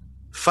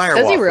 Firewalk.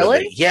 Does he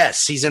really?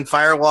 Yes, he's in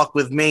Firewalk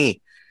with Me.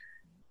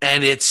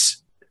 And it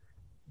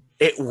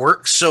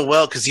works so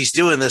well because he's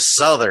doing this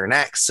Southern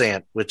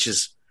accent, which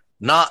is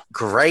not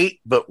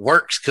great, but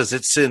works because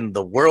it's in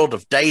the world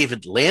of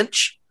David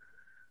Lynch.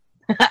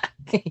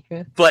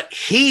 But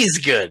he's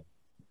good.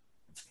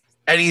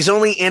 And he's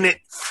only in it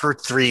for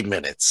 3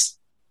 minutes.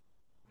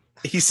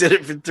 He's in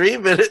it for 3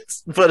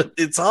 minutes, but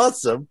it's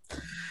awesome.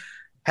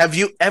 Have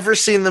you ever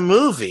seen the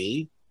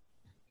movie?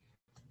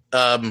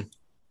 Wow,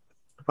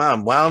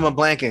 why am I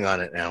blanking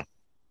on it now?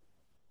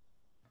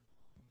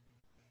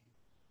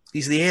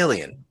 He's the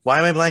alien. Why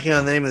am I blanking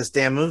on the name of this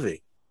damn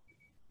movie?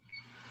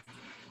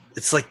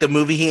 It's like the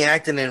movie he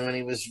acted in when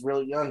he was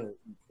real young.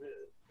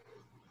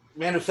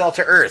 Man Who Fell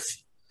to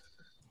Earth.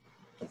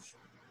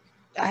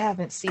 I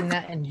haven't seen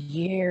that in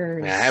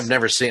years. Yeah, I've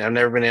never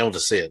been able to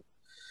see it.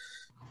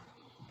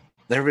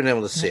 Never been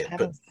able to see it.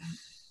 But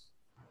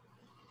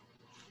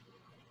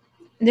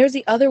there's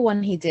the other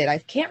one he did. I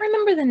can't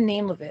remember the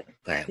name of it.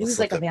 All right, he was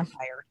like a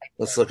vampire.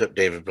 Let's look up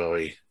David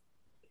Bowie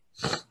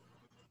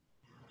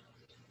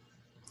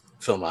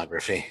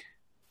filmography.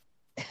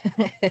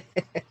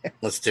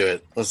 Let's do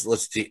it.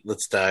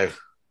 Let's dive.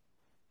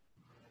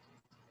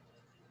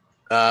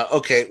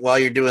 Okay, while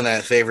you're doing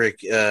that,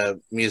 favorite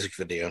music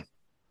video.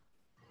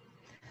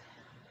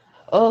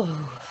 Oh,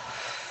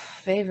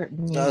 favorite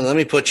music. Let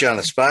me put you on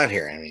the spot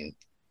here.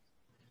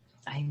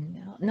 I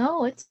know.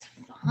 No, it's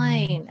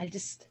fine.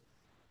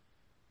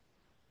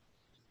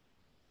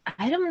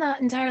 I'm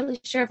not entirely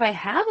sure if I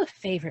have a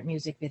favorite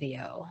music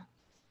video.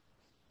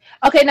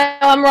 Okay, no,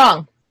 I'm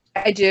wrong.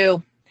 I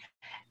do.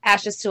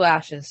 Ashes to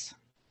Ashes.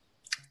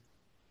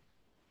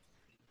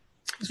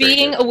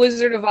 Being a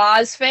Wizard of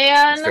Oz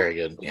fan, it's very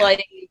good. Yeah.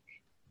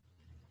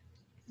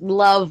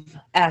 Love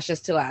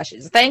Ashes to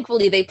Ashes.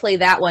 Thankfully, they play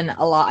that one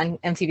a lot on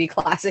MTV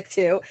Classic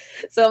too.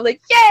 So I'm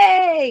like,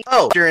 yay!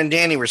 Oh, Peter and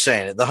Danny were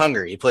saying it. The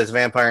Hunger. He plays a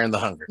vampire in The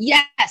Hunger.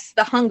 Yes,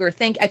 The Hunger.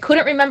 I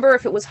couldn't remember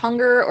if it was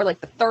Hunger or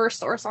like The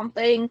Thirst or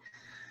something.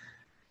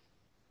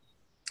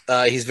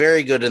 He's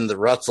very good in the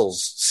Rutles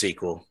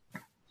sequel.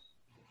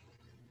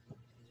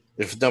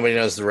 If nobody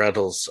knows the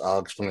Rutles, I'll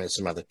explain it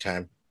some other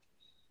time.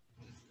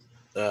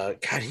 God,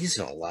 he's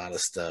in a lot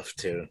of stuff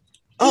too.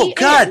 Oh,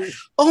 God.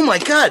 Oh, my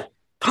God.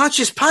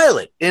 Pontius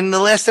Pilate in The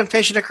Last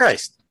Temptation of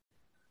Christ.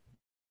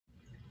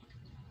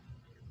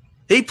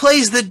 He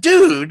plays the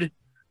dude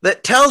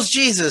that tells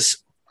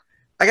Jesus,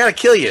 I got to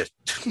kill you.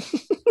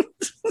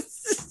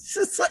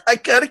 I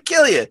got to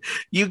kill you.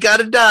 You got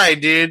to die,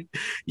 dude.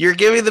 You're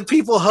giving the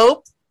people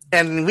hope,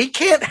 and we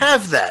can't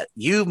have that.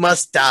 You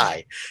must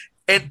die.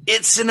 And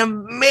it's an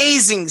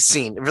amazing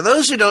scene. For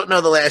those who don't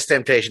know The Last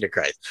Temptation of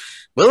Christ,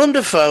 Willem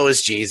Dafoe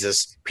is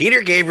Jesus.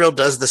 Peter Gabriel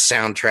does the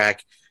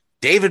soundtrack.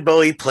 David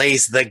Bowie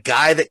plays the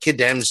guy that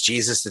condemns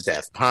Jesus to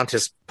death,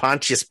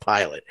 Pontius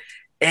Pilate.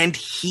 And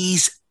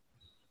he's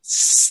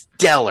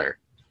stellar.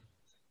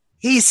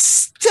 He's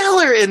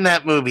stellar in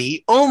that movie.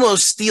 He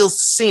almost steals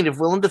the scene if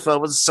Willem Dafoe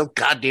was so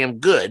goddamn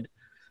good.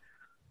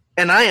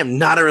 And I am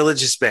not a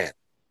religious man.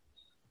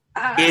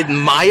 In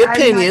my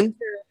opinion,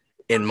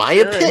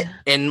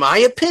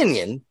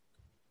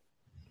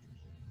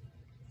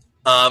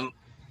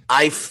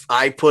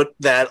 I put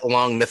that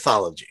along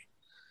mythology.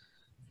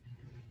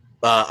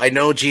 I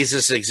know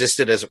Jesus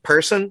existed as a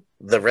person.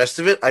 The rest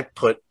of it, I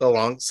put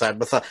alongside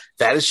mythology.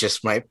 That is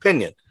just my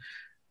opinion.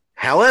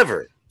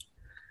 However,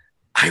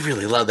 I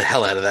really love the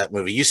hell out of that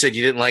movie. You said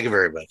you didn't like it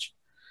very much.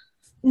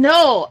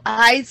 No,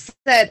 I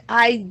said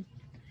I've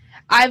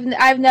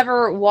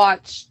never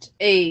watched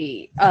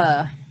a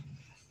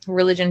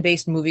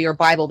religion-based movie or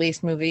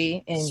Bible-based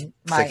movie in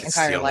my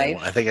entire life.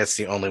 I think that's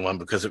the only one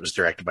because it was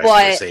directed by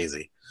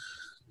Scorsese.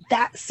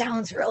 That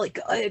sounds really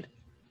good.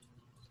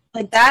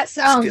 That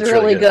sounds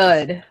really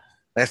good.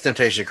 Last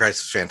Temptation of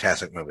Christ is a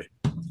fantastic movie.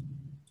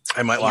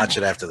 I might watch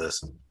it after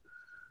this.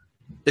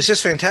 It's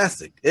just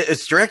fantastic.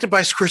 It's directed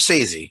by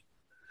Scorsese.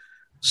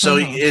 So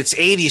it's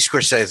 80s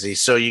Scorsese.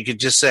 So you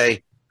could just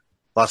say,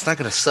 well, it's not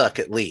going to suck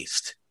at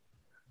least.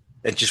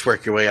 And just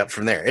work your way up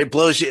from there. It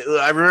blows you.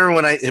 I remember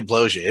when it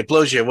blows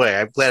you away.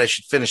 I'm glad I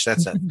should finish that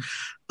sentence.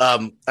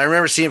 I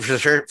remember seeing it for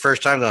the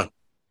first time going,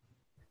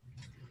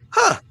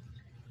 huh.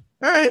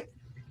 All right.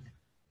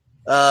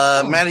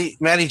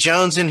 Maddie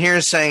Jones in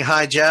here saying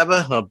hi,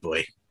 Jabba. Oh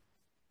boy.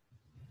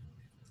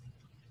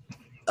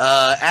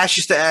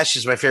 Ashes to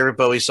Ashes, my favorite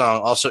Bowie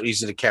song, also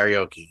easy to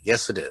karaoke.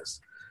 Yes, it is.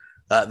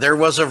 There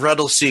was a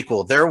Rutles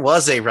sequel. The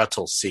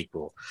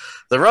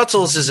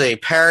Rutles is a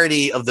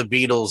parody of the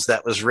Beatles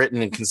that was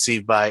written and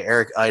conceived by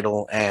Eric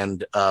Idle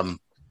and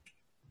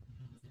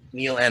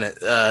Neil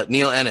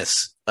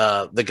Ennis,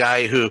 the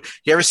guy who.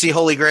 You ever see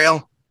Holy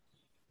Grail?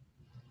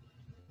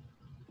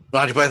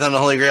 Monty Python and the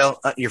Holy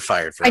Grail? You're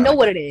fired for that. I know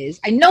what it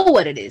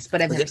is,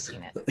 but I've never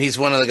seen it. He's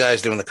one of the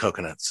guys doing the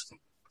coconuts.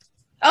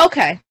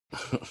 Okay.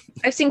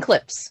 I've seen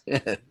clips.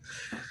 But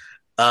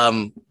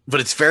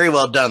it's very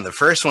well done. The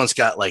first one's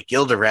got like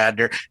Gilda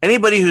Radner.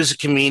 Anybody who's a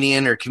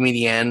comedian or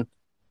comedian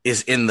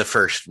is in the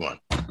first one.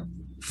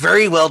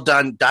 Very well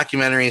done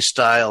documentary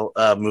style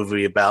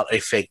movie about a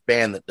fake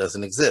band that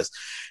doesn't exist.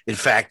 In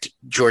fact,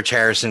 George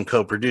Harrison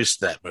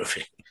co-produced that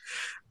movie.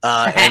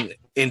 And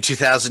in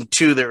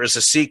 2002, there was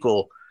a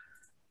sequel.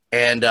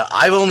 And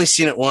I've only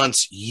seen it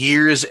once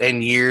years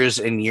and years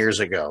and years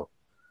ago.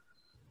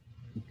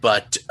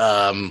 But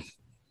yeah,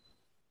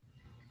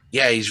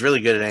 he's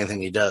really good at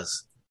anything he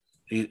does.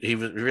 He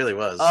really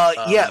was.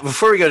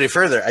 Before we go any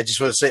further, I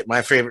just want to say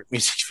my favorite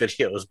music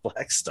video was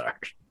Black Star.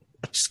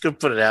 I'm just going to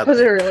put it out there.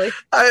 Was it really?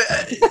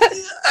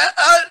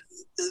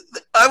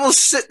 I will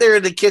sit there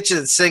in the kitchen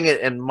and sing it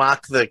and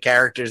mock the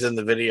characters in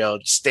the video,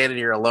 just standing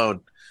here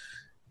alone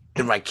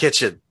in my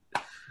kitchen.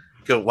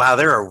 Go, wow,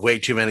 there are way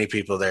too many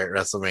people there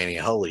at WrestleMania.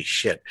 Holy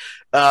shit.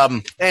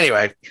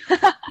 Anyway.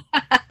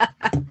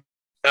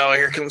 Oh,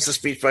 here comes the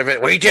speech by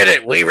Vince. We did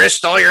it. We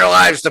risked all your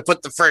lives to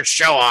put the first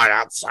show on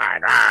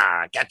outside.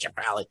 Gotcha,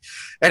 Pally.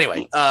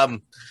 Anyway,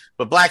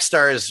 but Black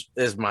Star is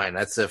mine.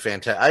 That's a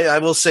fantastic. I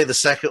will say the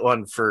second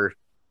one for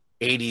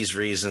 80s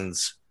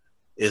reasons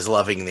is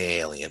Loving the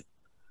Alien.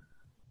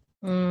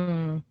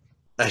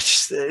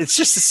 It's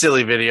just a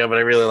silly video, but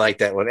I really like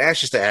that one.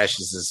 Ashes to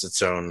Ashes is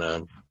its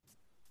own.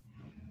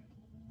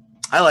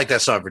 I like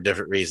that song for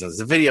different reasons.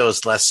 The video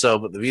is less so,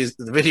 but the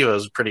video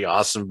is pretty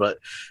awesome. But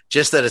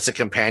just that it's a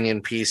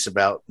companion piece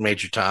about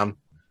Major Tom.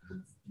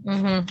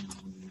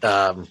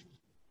 Mm-hmm.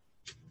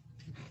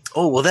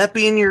 Will that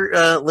be in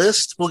your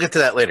list? We'll get to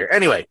that later.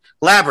 Anyway,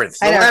 Labyrinth.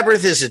 The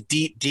Labyrinth is a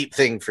deep, deep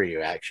thing for you,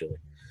 actually.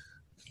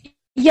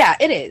 Yeah,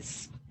 it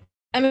is.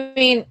 I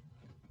mean,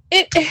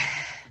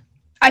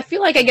 I feel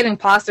like I get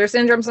imposter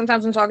syndrome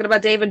sometimes when talking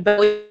about David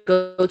Bowie.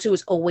 Go-to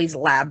is always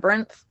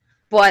Labyrinth,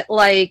 but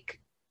like.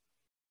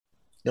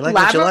 You like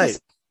what you like.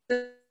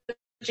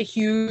 Such a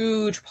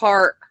huge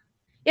part.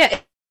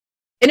 Yeah.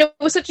 And it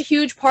was such a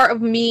huge part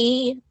of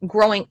me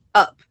growing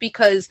up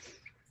because,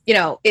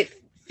 it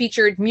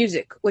featured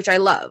music, which I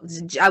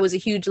loved. I was a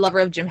huge lover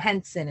of Jim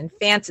Henson and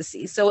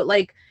fantasy. So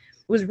it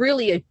was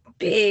really a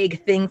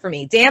big thing for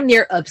me. Damn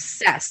near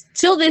obsessed.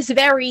 Till this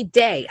very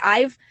day,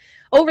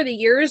 over the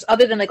years,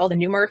 other than all the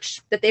new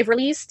merch that they've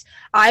released,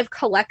 I've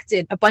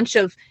collected a bunch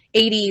of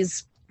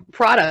 80s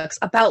products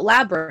about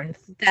Labyrinth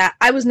that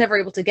I was never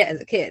able to get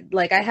as a kid.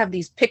 I have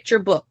these picture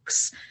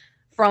books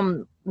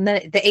from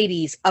the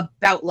 80s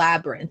about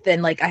Labyrinth,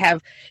 and I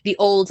have the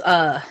old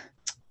what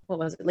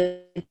was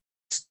it,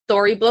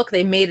 storybook.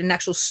 They made an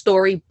actual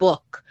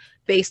storybook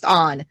based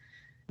on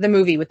the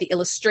movie with the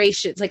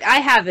illustrations. I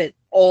have it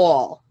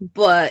all,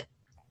 but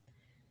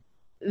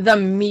the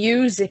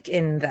music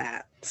in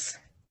that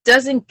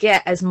doesn't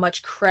get as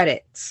much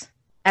credit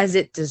as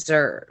it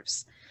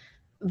deserves.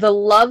 The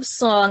love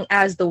song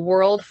As the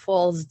World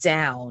Falls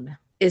Down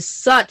is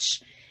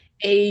such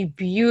a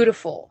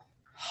beautiful,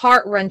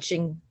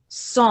 heart-wrenching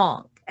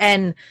song.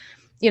 And,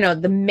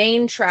 the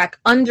main track,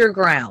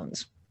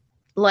 Underground,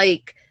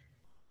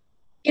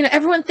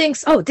 everyone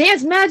thinks, oh,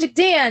 Dance Magic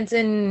Dance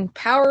and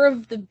Power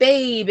of the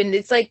Babe. And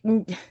it's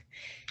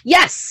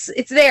yes,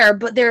 it's there,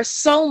 but there's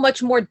so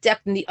much more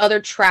depth in the other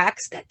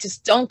tracks that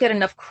just don't get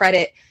enough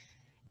credit.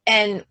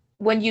 And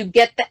when you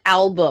get the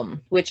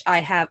album, which I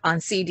have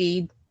on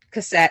CD,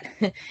 cassette,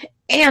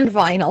 and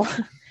vinyl,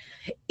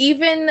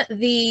 even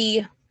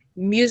the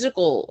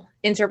musical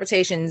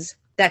interpretations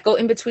that go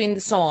in between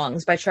the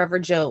songs by Trevor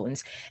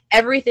Jones,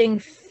 everything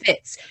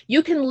fits.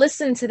 You can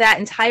listen to that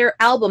entire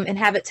album and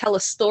have it tell a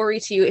story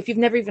to you if you've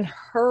never even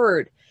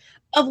heard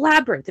of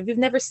Labyrinth, if you've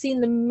never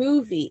seen the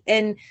movie.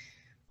 And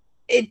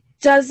it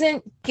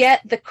doesn't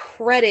get the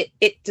credit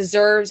it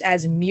deserves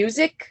as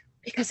music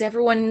because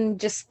everyone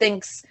just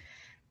thinks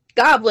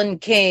Goblin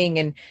King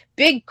and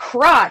Big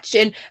Crotch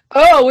and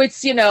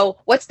it's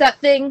what's that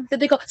thing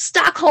that they call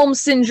Stockholm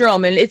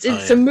Syndrome, and it's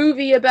a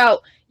movie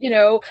about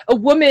a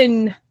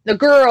woman, a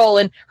girl,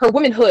 and her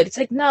womanhood. It's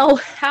no,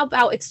 how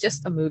about it's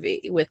just a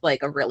movie with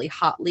a really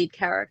hot lead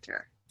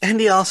character, and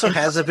he also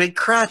has a big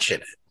crotch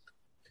in it.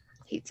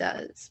 He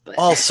does, but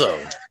also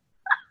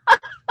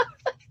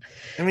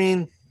I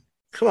mean,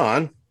 come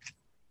on.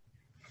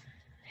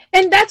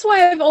 And that's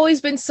why I've always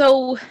been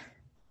so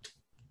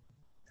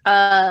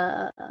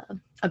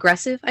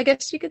aggressive, I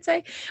guess you could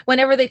say,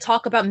 whenever they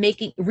talk about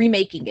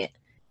remaking it.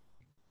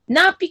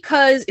 Not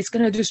because it's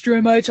going to destroy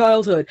my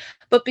childhood,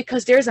 but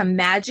because there's a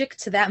magic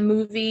to that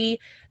movie,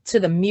 to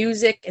the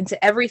music, and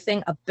to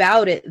everything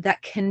about it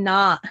that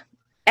cannot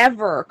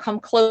ever come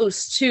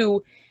close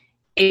to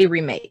a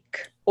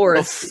remake.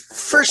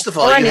 First of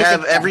all, you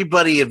have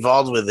everybody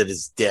involved with it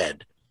is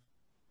dead.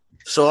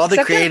 So all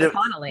the creative,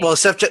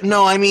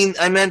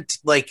 I meant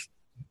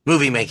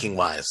movie making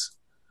wise.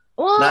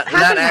 Well, not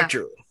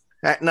actor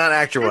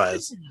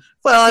wise.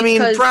 Well, I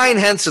mean, Brian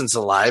Henson's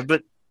alive,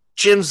 but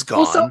Jim's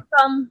gone.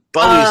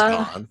 Bowie's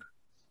gone.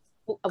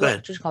 Go ahead.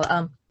 What did you call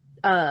it?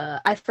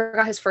 I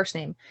forgot his first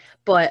name,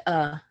 but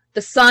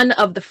the son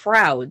of the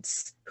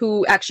Frouds,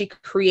 who actually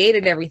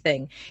created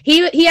everything.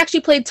 He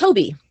actually played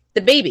Toby,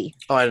 the baby.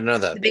 Oh, I didn't know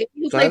that. The baby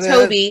who played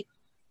Toby.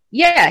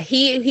 Yeah,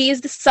 he is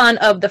the son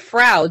of the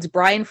Frouds,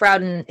 Brian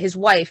Froud and his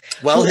wife.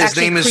 Well, his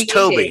name is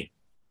Toby.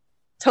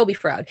 Toby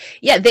Froud.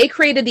 Yeah, they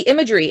created the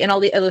imagery and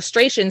all the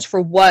illustrations for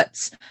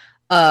what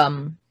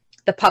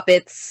the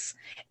puppets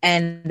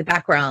and the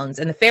backgrounds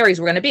and the fairies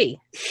were going to be.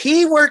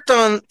 He worked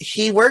on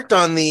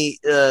the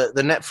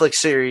Netflix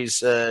series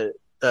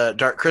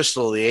Dark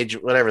Crystal, the Age,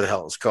 whatever the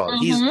hell it's called.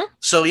 Mm-hmm.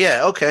 So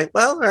yeah, okay.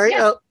 Well, all right.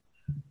 Yeah.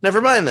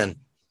 Never mind then.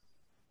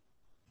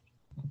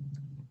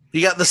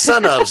 You got the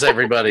son ofs,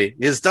 everybody.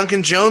 Is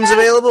Duncan Jones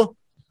available?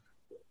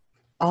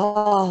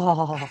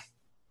 Oh.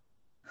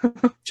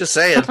 Just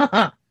saying.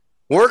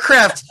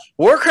 Warcraft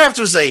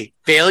was a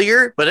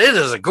failure, but it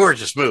is a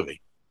gorgeous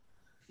movie.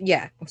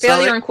 Yeah,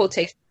 failure in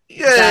quotation.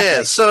 Yeah, exactly.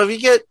 Yeah. So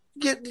if you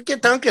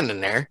get Duncan in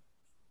there.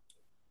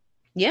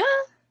 Yeah.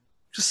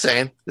 Just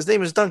saying. His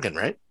name is Duncan,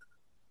 right?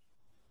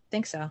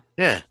 Think so.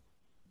 Yeah.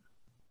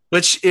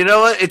 Which, you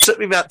know what? It took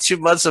me about 2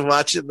 months of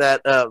watching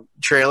that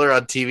trailer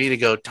on TV to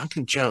go,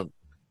 Duncan Jones.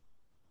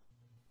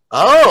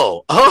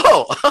 Oh,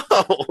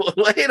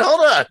 wait,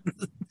 hold on.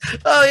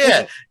 Oh,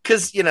 yeah,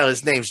 because, you know,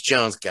 his name's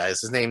Jones,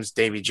 guys. His name's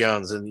Davy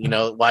Jones. And you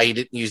know why he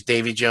didn't use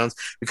Davy Jones?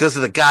 Because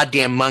of the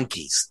goddamn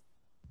monkeys.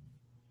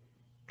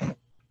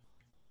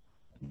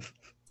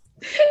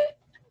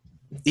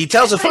 He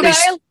tells a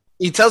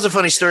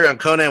funny story on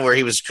Conan where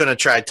he was going to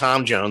try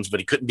Tom Jones, but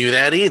he couldn't do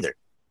that either.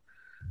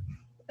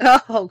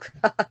 Oh,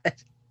 God.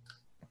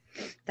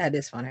 That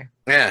is funny.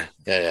 Yeah.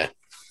 Okay,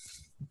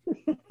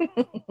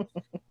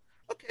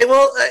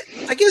 well,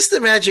 I guess the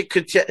magic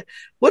could...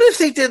 What if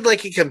they did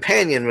like a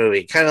companion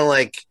movie? Kind of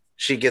like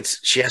she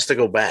has to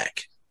go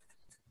back.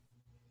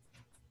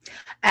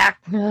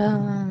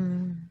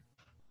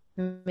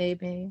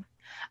 Maybe.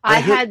 I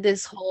had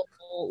this whole,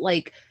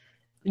 like,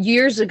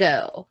 years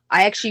ago,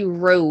 I actually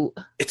wrote...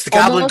 It's the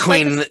Goblin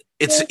Queen. Like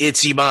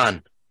it's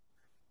Iman.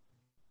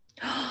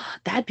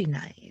 That'd be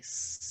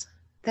nice.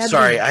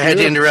 Sorry, I had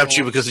to interrupt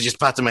you because it just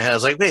popped in my head. I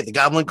was like, wait, the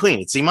Goblin Queen.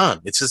 It's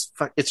Iman. It's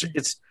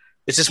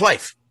his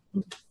wife.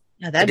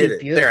 Yeah, that'd be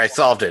beautiful. There, I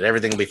solved it.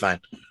 Everything will be fine.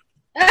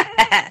 No,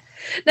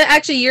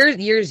 actually, years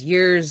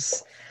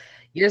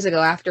ago,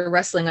 after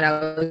wrestling, when I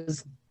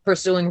was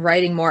pursuing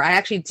writing more, I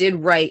actually did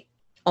write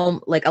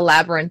like a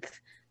Labyrinth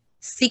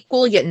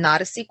sequel, yet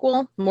not a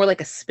sequel, more like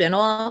a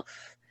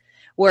spin-off,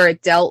 where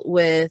it dealt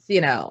with,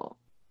 you know,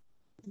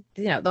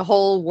 the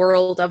whole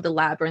world of the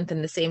Labyrinth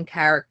and the same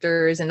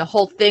characters, and the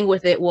whole thing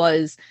with it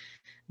was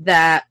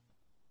that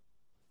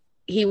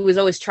he was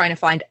always trying to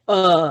find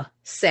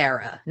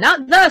Sarah,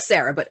 not the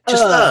Sarah, but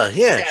just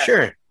yeah, Sarah.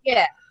 Sure,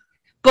 yeah.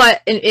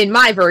 But in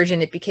my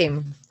version, it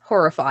became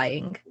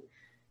horrifying,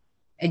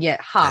 and yet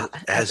hot.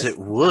 As it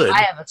would.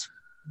 I have a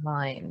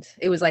mind.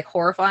 It was like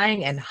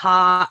horrifying and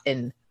hot,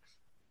 and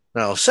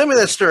no. Send me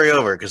that story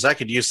over because I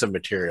could use some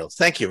material.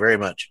 Thank you very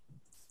much.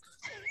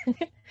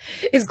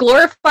 It's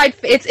glorified.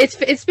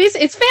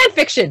 It's fan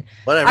fiction.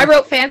 Whatever. I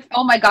wrote fan.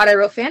 Oh my God, I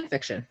wrote fan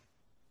fiction.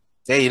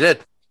 Yeah, you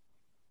did.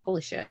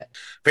 Holy shit.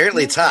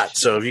 Apparently it's hot,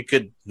 so if you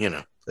could, you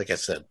know, like I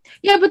said.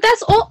 Yeah, but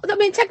that's all. I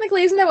mean,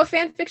 technically, isn't that what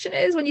fan fiction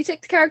is? When you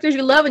take the characters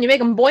you love and you make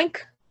them boink?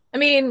 I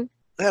mean...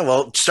 Yeah,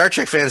 well, Star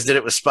Trek fans did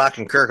it with Spock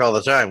and Kirk all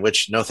the time,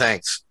 which, no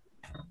thanks.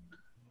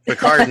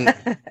 Picard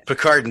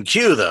and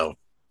Q, though.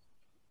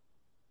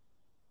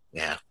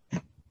 Yeah.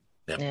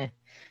 Yep.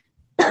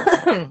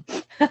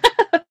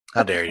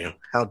 How dare you?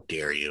 How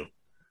dare you?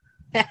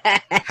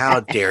 How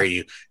dare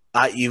you?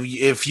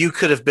 If you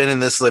could have been in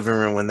this living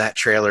room when that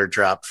trailer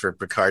dropped for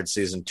Picard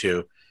season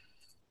 2,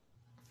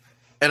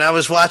 and I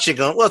was watching,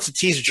 going, "Well, it's a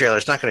teaser trailer.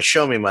 It's not going to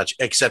show me much,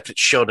 except it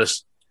showed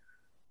us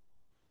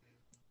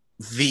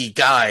the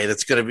guy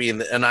that's going to be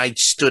in." And I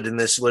stood in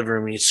this living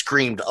room and he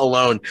screamed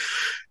alone,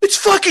 "It's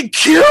fucking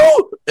Q!"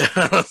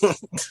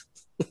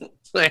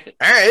 Like,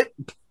 all right,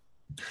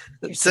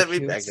 set me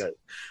back up.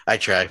 I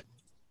try.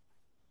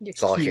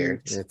 It's all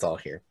here. It's all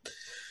here.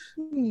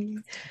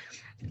 All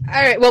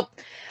right. Well,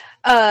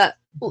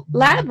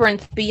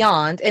 Labyrinth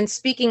Beyond, and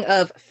speaking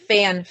of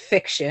fan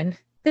fiction,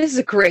 this is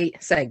a great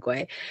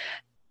segue.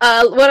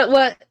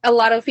 What a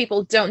lot of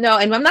people don't know,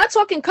 and I'm not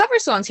talking cover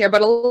songs here,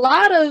 but a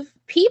lot of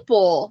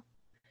people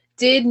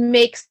did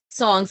make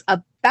songs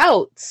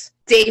about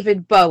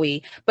David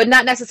Bowie, but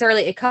not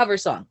necessarily a cover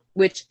song,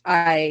 which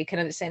I can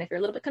understand if you're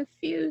a little bit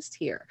confused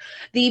here.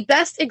 The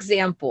best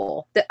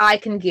example that I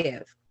can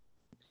give,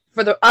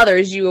 for the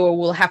others, you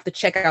will have to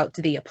check out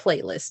the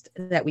playlist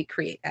that we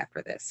create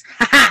after this.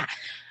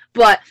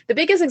 But the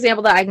biggest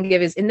example that I can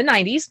give is in the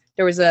 90s,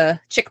 there was a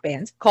chick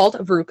band called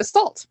Veruca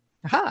Salt.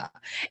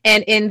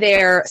 And in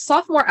their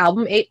sophomore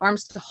album, 8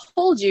 Arms to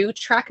Hold You,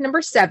 track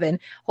number 7,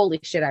 holy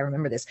shit, I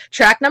remember this.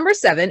 Track number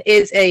 7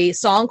 is a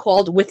song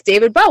called With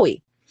David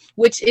Bowie,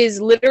 which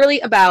is literally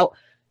about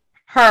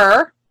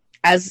her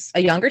as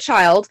a younger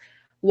child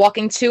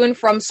walking to and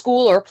from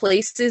school or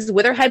places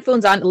with her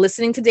headphones on,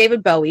 listening to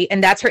David Bowie,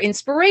 and that's her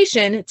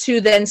inspiration to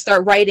then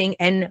start writing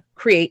and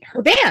create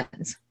her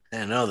band.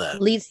 I know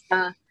that.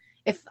 Lisa,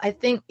 it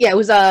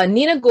was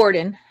Nina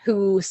Gordon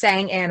who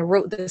sang and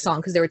wrote the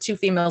song, because there were 2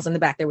 females in the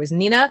back. There was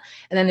Nina,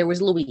 and then there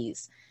was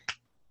Louise.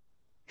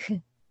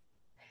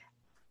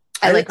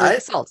 I like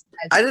Salt.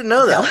 I didn't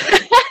know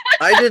that.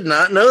 I did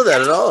not know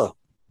that at all.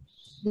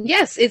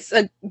 Yes, it's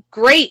a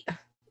great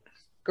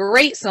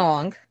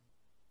song.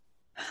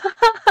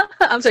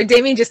 I'm sorry,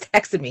 Damien just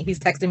texted me. He's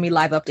texting me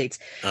live updates.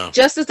 Oh.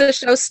 Just as the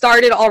show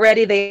started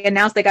already, they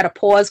announced they got to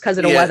pause because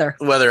of the weather.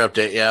 Weather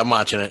update. Yeah, I'm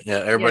watching it. Yeah,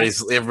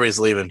 everybody's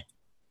leaving.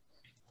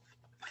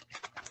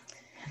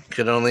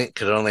 Could only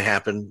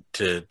happen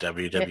to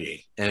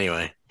WWE.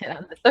 Anyway. And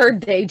on the 3rd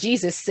day,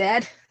 Jesus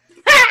said.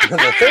 On the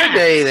 3rd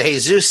day,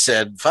 Jesus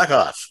said, "Fuck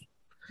off."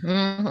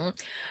 Mm-hmm.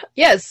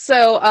 Yes.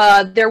 So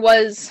there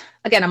was.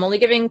 Again, I'm only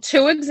giving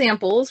 2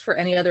 examples. For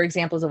any other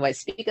examples of what I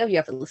speak of, you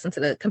have to listen to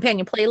the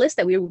companion playlist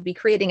that we will be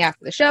creating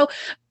after the show.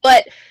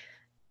 But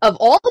of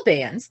all the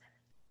bands,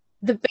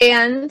 the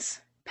band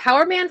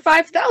Power Man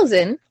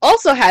 5000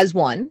 also has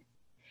one.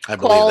 I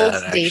believe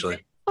that,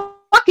 actually.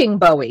 Fucking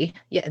Bowie.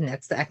 Yeah, and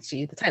that's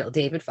actually the title,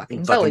 David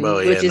fucking Bowie,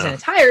 which is an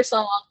entire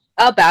song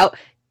about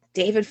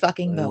David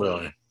fucking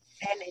Bowie. And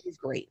it is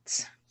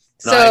great.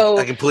 No, So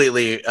I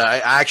completely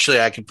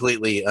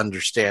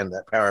understand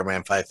that Power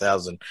Man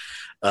 5000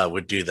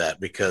 would do that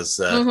because,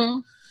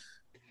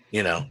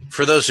 you know,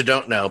 for those who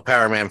don't know,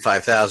 Power Man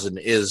 5000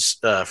 is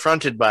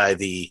fronted by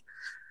the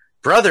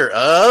brother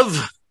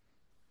of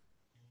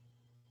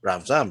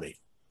Rob Zombie.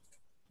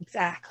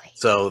 Exactly.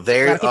 So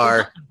they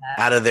are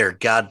out of their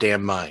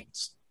goddamn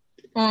minds.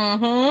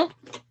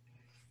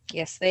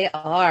 Yes, they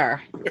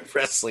are.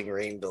 Wrestling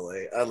Rain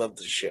Delay. I love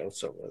the show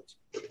so much.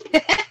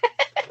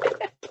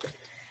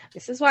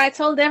 This is why I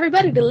told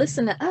everybody to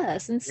listen to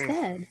us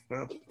instead.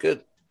 Well,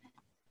 good.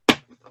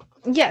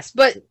 Yes,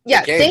 but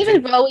yeah,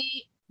 David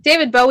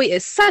Bowie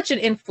is such an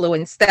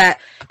influence that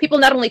people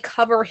not only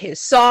cover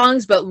his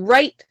songs, but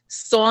write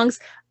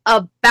songs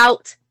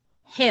about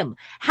him.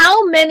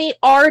 How many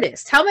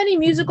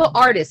musical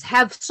artists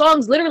have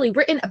songs literally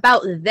written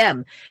about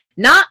them,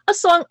 not a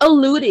song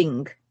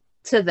alluding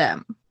to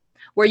them,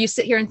 where you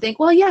sit here and think,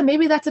 well, yeah,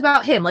 maybe that's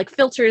about him. Like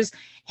Filter's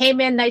Hey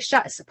Man, Nice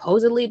Shot is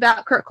supposedly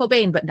about Kurt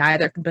Cobain, but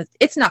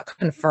it's not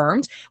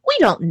confirmed. We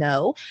don't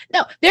know.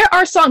 No, there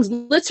are songs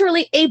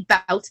literally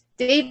about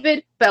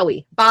David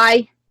Bowie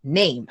by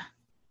name.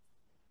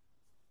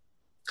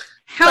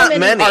 How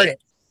many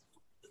artists?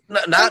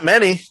 Not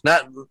many.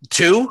 Not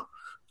 2,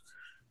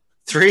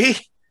 3.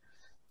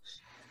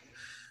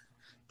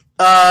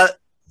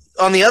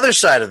 On the other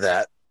side of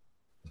that,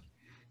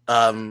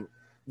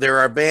 there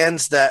are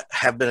bands that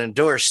have been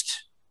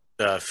endorsed,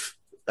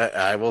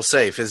 I will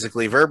say,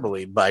 physically,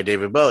 verbally, by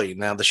David Bowie.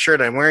 Now, the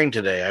shirt I'm wearing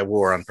today, I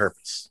wore on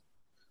purpose.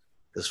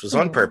 This was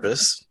on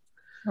purpose.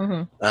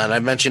 And I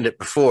mentioned it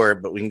before,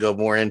 but we can go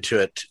more into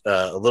it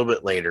a little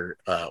bit later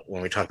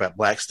when we talk about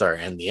Black Star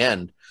and the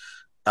end.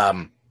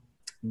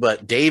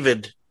 But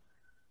David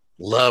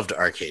loved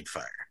Arcade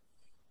Fire.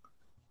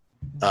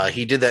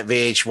 He did that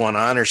VH1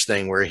 honors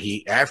thing where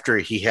after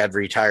he had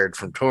retired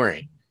from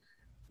touring,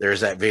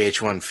 there's that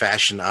VH1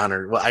 fashion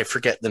honor. Well, I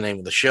forget the name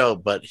of the show,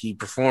 but he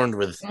performed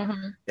with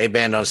a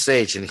band on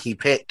stage and he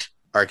picked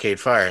Arcade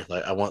Fire.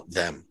 Like, I want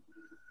them.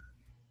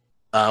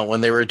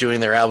 When they were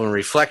doing their album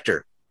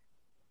Reflector,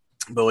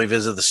 Bowie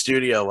visited the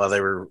studio while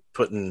they were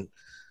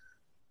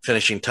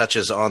finishing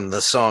touches on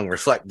the song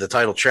Reflect, the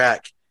title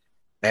track,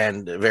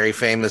 and very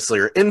famously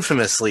or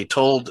infamously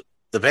told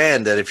the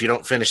band that if you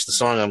don't finish the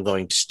song, I'm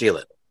going to steal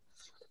it.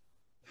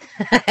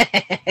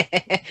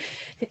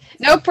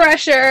 No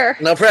pressure.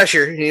 No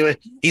pressure.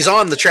 He's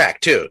on the track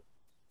too.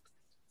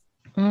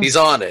 He's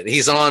on it.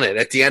 He's on it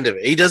at the end of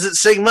it. He doesn't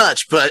sing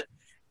much, but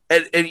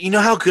and you know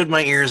how good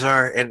my ears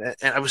are. And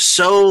I was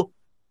so,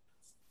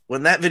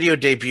 when that video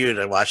debuted,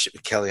 I watched it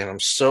with Kelly, and I'm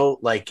so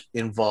like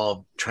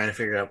involved trying to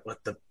figure out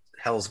what the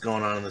hell's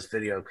going on in this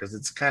video because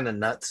it's kind of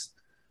nuts,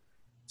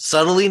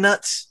 subtly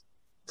nuts.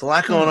 It's a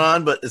lot going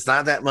on, but it's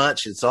not that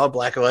much. It's all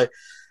black and white.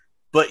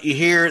 But you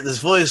hear this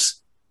voice.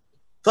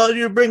 Thought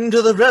you bring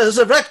to the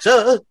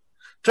resurrector.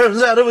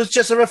 Turns out it was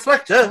just a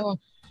reflector.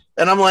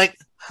 And I'm like,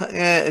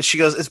 and she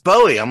goes, it's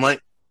Bowie. I'm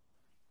like,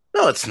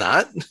 no, it's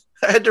not.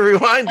 I had to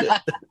rewind it.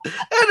 I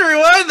had to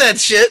rewind that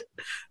shit.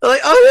 I'm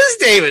like, oh, it is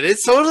David.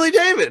 It's totally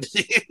David.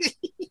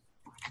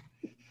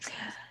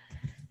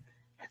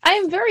 I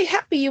am very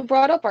happy you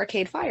brought up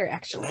Arcade Fire,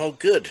 actually. Oh,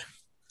 good.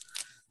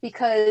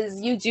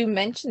 Because you do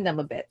mention them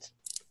a bit.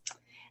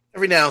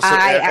 Every now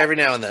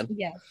and then.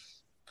 Yes.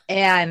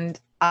 And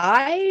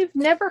I've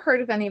never heard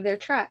of any of their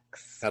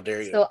tracks. How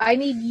dare you? So I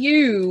need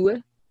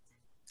you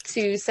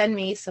to send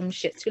me some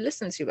shit to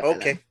listen to.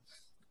 Okay.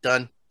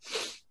 Done.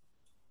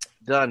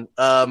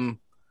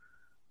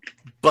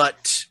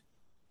 But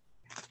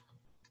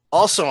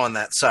also on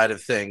that side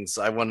of things,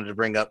 I wanted to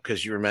bring up,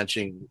 because you were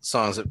mentioning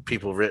songs that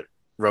people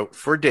wrote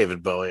for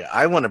David Bowie.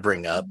 I want to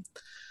bring up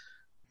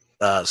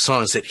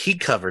songs that he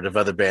covered of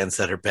other bands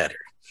that are better.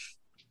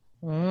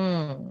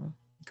 Go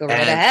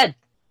right ahead.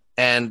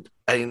 And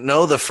I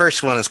know the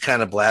first one is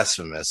kind of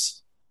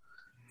blasphemous,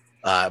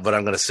 but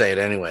I'm going to say it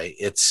anyway.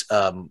 It's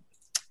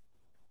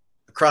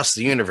Across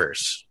the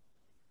Universe,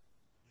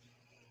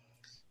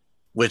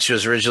 which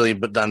was originally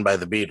done by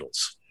the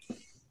Beatles.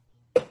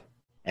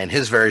 And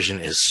his version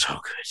is so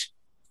good.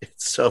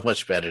 It's so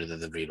much better than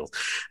the Beatles.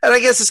 And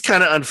I guess it's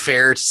kind of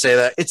unfair to say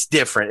that. It's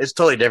different. It's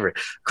totally different.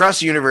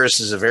 Across the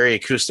Universe is a very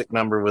acoustic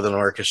number with an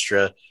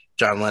orchestra,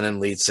 John Lennon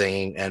lead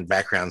singing and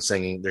background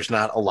singing. There's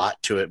not a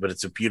lot to it, but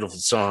it's a beautiful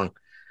song.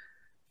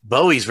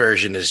 Bowie's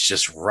version is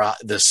just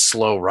this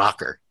slow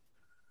rocker.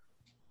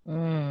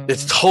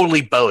 It's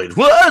totally Bowie.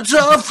 Words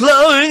are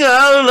flowing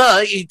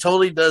out. He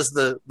totally does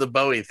the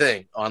Bowie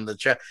thing on the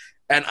track.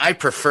 And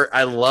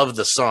I love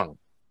the song.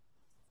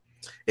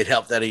 It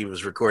helped that he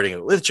was recording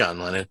it with John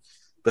Lennon,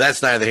 but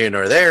that's neither here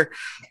nor there.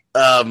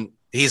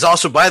 He's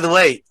also, by the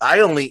way,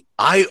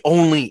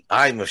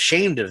 I'm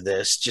ashamed of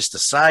this. Just a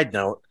side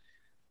note,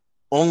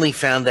 only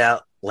found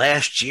out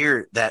last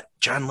year that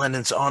John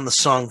Lennon's on the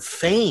song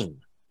Fame.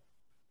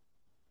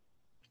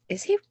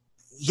 Is he?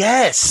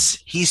 Yes,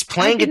 he's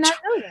playing guitar.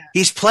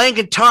 He's playing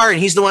guitar, and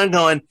he's the one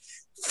going,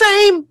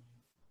 "Fame,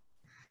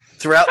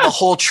 throughout the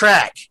whole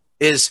track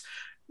is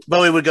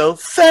Bowie would go,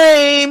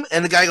 fame,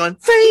 and the guy going,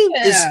 fame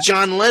is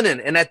John Lennon.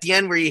 And at the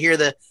end where you hear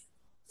the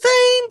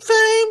fame,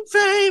 fame,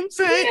 fame,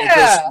 fame, it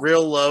goes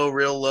real low,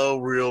 real low,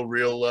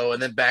 real low,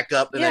 and then back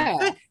up, and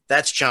then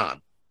that's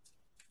John.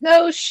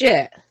 No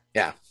shit.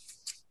 Yeah.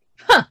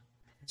 Huh.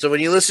 So when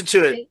you listen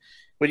to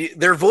it,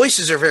 their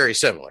voices are very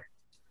similar.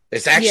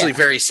 It's actually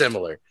very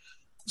similar.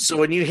 So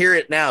when you hear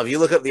it now, if you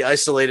look up the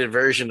isolated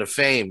version of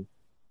Fame,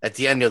 at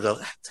the end you'll go,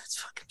 that's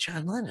fucking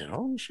John Lennon.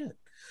 Holy shit.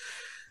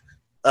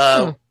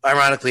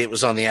 Ironically, it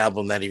was on the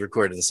album that he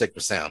recorded The Sick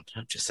with Sound.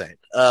 I'm just saying.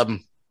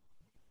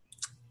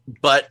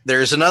 But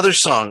there's another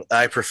song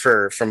I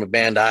prefer from a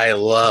band I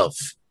love,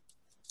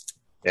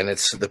 and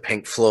it's the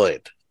Pink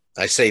Floyd.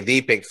 I say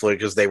the Pink Floyd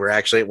because they were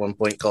actually at one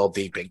point called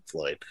the Pink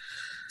Floyd.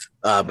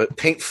 But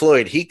Pink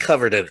Floyd, he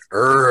covered an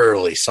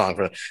early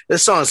song.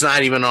 This song is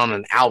not even on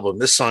an album.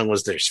 This song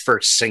was their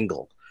first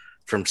single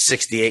from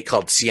 '68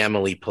 called See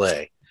Emily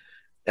Play.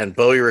 And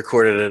Bowie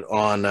recorded it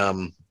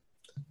on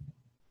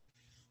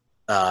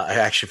I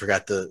actually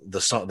forgot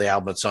the song, the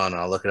album it's on.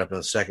 I'll look it up in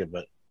a second,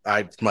 but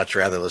I'd much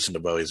rather listen to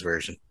Bowie's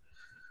version.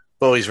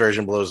 Bowie's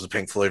version blows the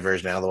Pink Floyd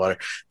version out of the water.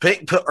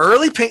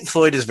 Early Pink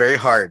Floyd is very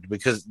hard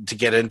to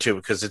get into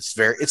because it's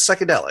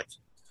psychedelic.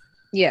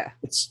 Yeah.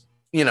 It's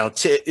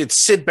it's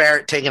Syd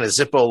Barrett taking a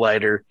Zippo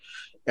lighter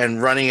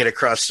and running it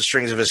across the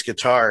strings of his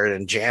guitar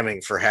and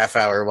jamming for half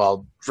hour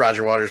while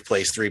Roger Waters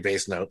plays 3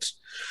 bass notes.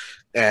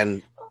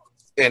 And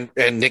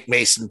Nick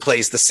Mason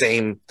plays the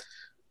same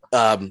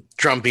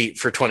drum beat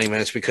for 20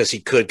 minutes because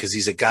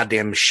he's a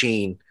goddamn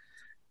machine.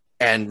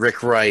 And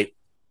Rick Wright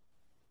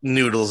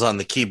noodles on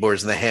the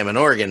keyboards and the Hammond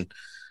organ.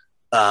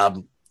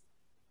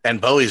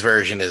 And Bowie's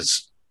version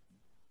is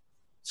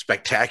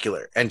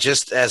spectacular. And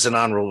just as an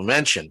honorable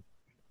mention,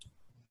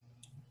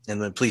 and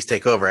then please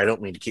take over. I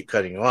don't mean to keep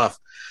cutting you off.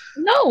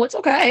 No, it's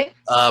okay.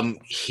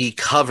 He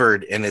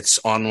covered, and it's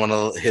on one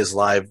of his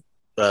live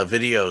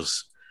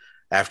videos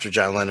after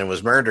John Lennon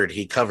was murdered,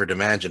 he covered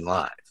Imagine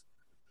Live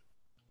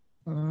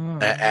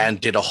and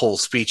did a whole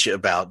speech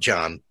about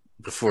John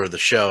before the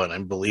show. And I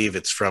believe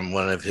it's from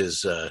one of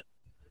his, I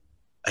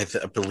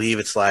believe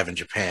it's live in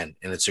Japan,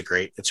 and it's a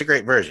great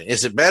version.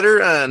 Is it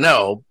better?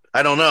 No,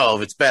 I don't know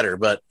if it's better,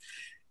 but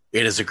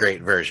it is a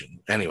great version.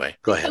 Anyway,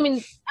 go ahead. I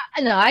mean,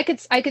 no, I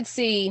could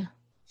see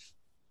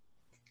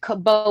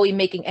Bowie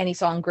making any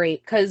song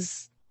great,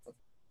 because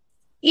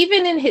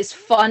even in his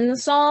fun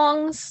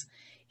songs,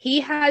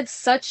 he added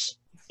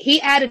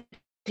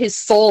his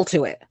soul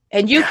to it,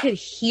 and you could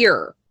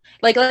hear,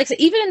 like I said,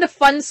 even in the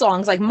fun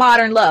songs like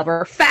Modern Love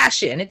or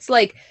Fashion, it's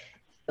like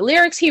the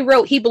lyrics he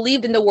wrote, he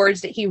believed in the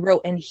words that he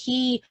wrote, and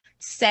he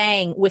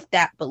sang with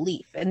that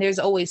belief. And there's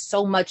always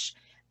so much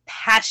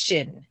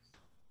passion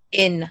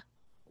in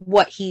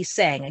what he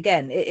sang.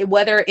 Again,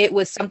 whether it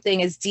was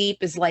something as deep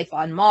as Life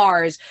on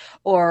Mars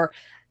or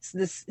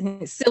this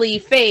silly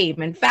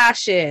Fame and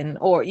Fashion,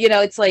 or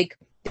it's like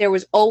there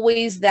was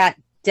always that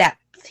depth.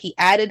 He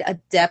added a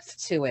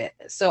depth to it.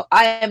 So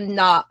I am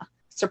not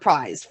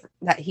surprised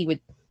that he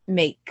would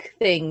make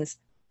things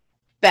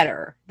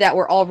better that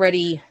were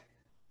already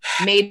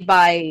made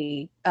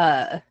by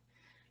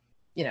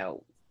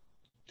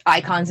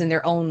icons in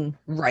their own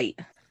right.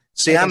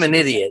 See, I'm an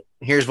idiot.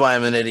 Here's why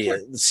I'm an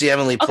idiot. See,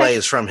 Emily Play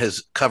is from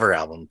his cover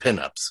album,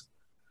 Pinups.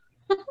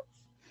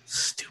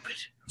 Stupid.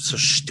 So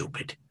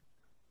stupid.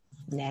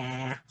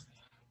 Nah.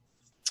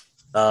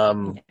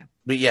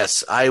 But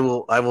yes, I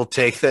will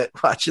take that.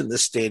 Watching the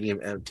stadium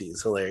empty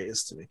is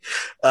hilarious to me.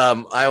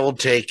 I will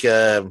take,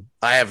 I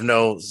have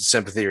no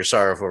sympathy or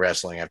sorrow for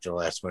wrestling after the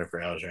last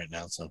 24 hours right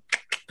now. So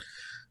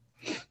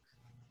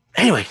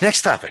anyway,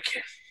 next topic.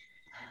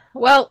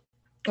 Well,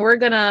 we're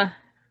going to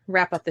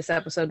wrap up this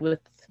episode with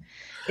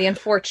the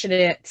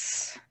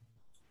unfortunate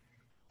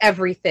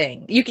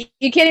everything. You can't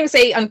even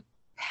say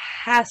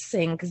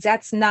passing, because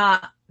that's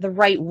not the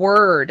right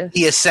word.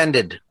 He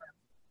ascended.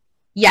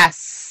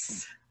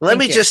 Yes. Let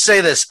me just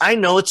say this. I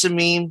know it's a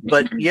meme,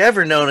 but you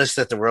ever notice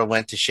that the world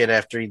went to shit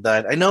after he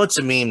died? I know it's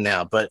a meme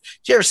now, but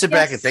did you ever sit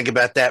back and think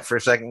about that for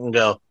a second and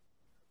go,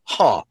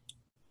 huh?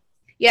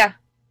 Yeah.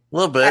 A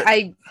little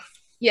bit.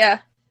 Yeah.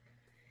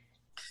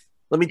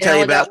 Let me tell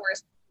you about where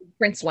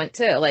Prince went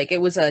too. Like,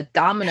 it was a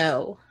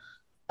domino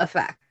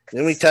effect.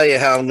 Let me tell you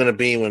how I'm going to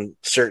be when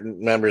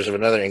certain members of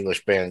another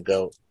English band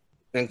go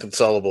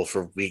inconsolable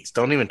for weeks.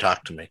 Don't even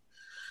talk to me.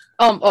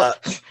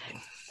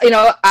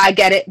 I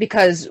get it,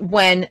 because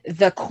when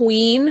the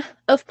queen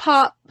of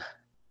pop.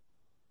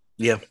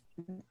 Yeah.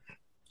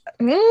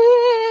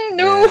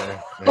 No.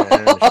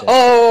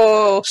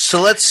 Yeah,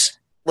 so let's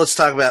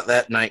talk about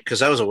that night,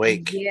 because I was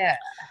awake. Yeah.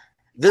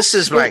 This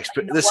is my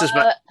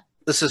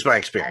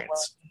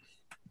experience.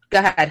 Go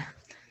ahead.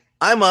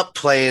 I'm up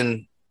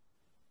playing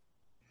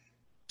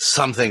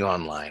something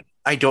online.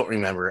 I don't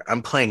remember.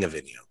 I'm playing a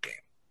video game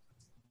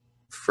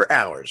for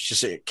hours.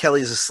 Just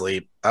Kelly's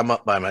asleep. I'm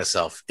up by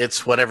myself.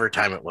 It's whatever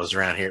time it was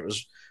around here. It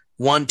was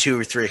 1, 2,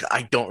 or 3.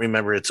 I don't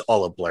remember. It's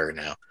all a blur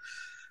now.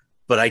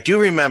 But I do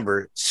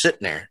remember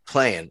sitting there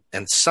playing,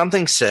 and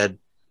something said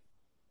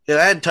that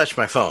I hadn't touched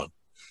my phone.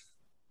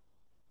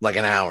 like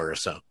an hour or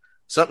so.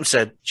 Something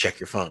said, check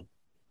your phone.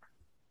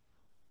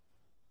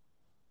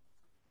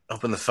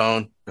 Open the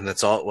phone, and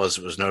that's all it was.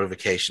 It was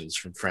notifications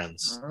from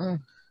friends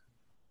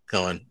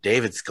going,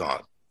 David's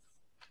gone.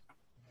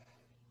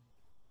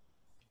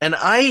 And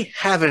I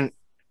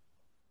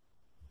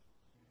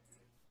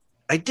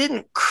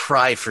didn't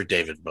cry for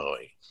David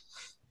Bowie.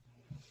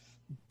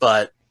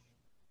 But,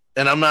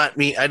 and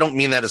I don't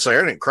mean that to say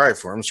I didn't cry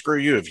for him. Screw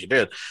you if you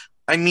did.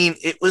 I mean,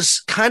 it was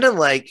kind of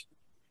like,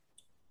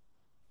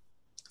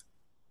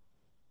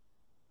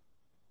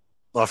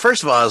 well,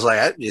 first of all, I was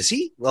like, is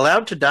he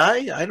allowed to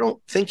die? I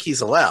don't think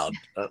he's allowed.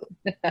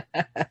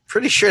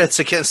 Pretty sure it's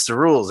against the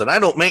rules, and I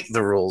don't make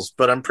the rules,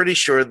 but I'm pretty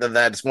sure that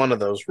that's one of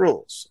those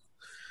rules.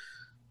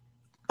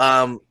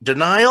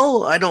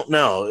 Denial? I don't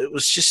know. It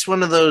was just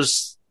one of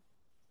those.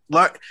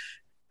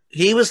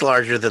 He was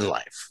larger than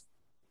life.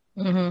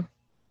 Mm-hmm.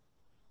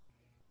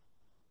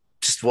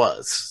 Just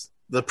was.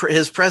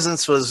 His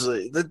presence was.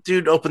 The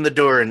dude opened the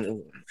door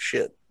and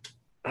shit.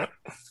 Hello,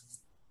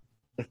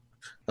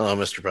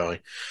 Mr.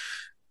 Bowie.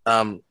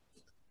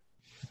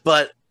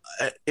 But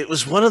it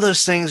was one of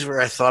those things where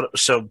I thought it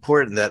was so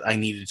important that I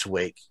needed to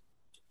wake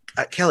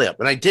Kelly up,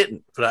 and I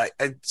didn't. But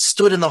I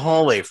stood in the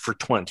hallway for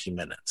 20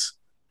 minutes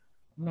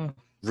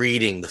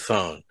reading the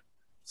phone.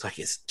 It's like,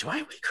 do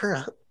I wake her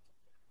up?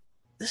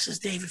 This is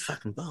David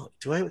fucking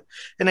Bowie.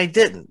 And I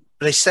didn't.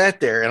 But I sat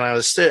there and I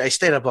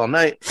stayed up all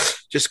night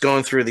just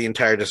going through the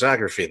entire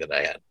discography that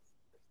I had.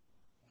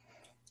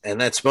 And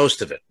that's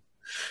most of it.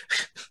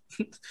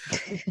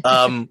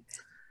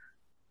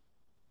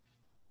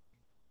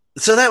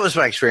 So that was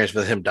my experience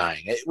with him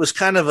dying. It was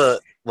kind of a,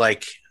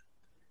 like,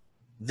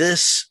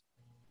 this.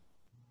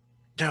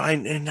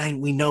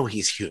 We know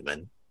he's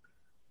human.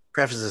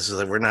 Preface this is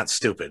that we're not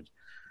stupid.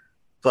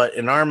 But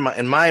in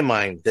my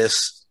mind,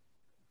 this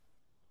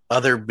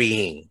other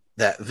being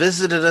that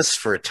visited us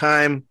for a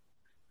time,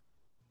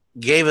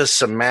 gave us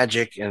some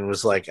magic, and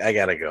was like, I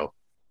gotta go.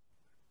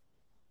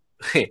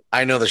 Hey,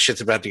 I know the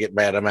shit's about to get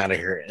bad. I'm out of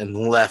here. And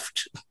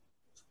left.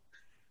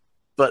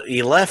 But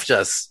he left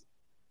us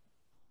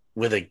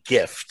with a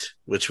gift,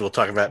 which we'll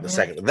talk about in a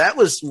second.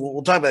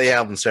 We'll talk about the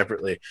album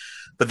separately.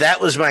 But that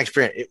was my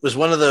experience. It was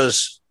one of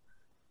those,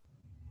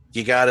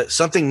 you got it.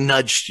 Something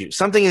nudged you.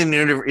 Something in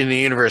the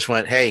universe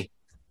went, hey,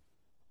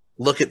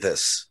 look at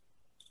this.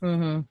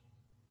 Mm-hmm.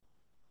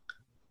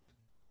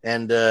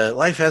 And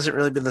life hasn't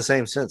really been the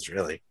same since,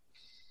 really.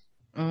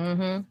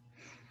 Mm-hmm.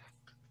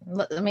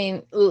 I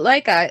mean,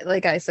 like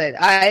I said,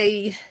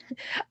 I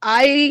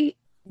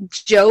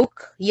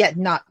joke, yet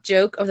not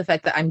joke, of the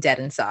fact that I'm dead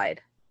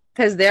inside.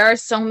 Because there are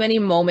so many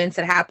moments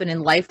that happen in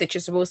life that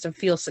you're supposed to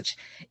feel such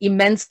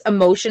immense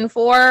emotion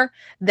for,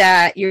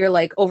 that you're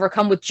like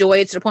overcome with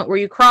joy to the point where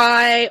you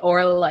cry,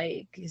 or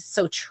like it's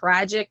so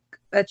tragic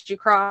that you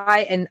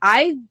cry. And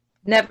I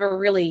never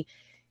really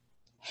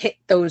hit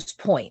those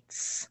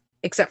points,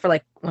 except for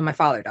like when my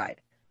father died.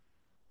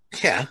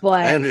 Yeah, but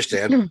I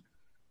understand.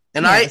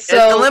 And yeah,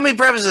 and let me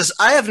preface this.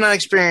 I have not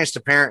experienced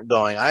a parent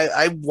going.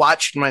 I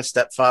watched my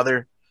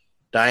stepfather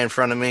die in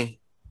front of me.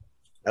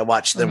 I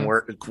watched them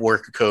work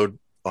a code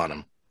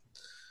on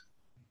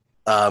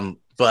him.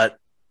 But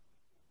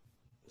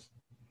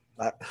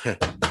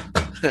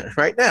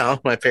right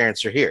now, my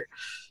parents are here.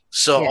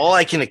 So all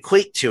I can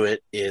equate to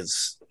it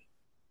is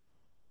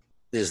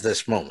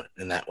this moment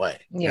in that way.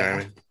 Yeah. You know what I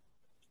mean?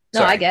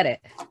 No, I get it.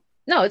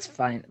 No, it's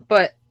fine.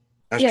 But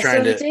I was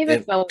trying to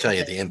tell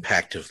you the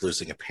impact of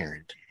losing a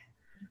parent.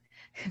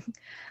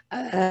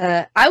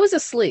 I was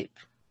asleep,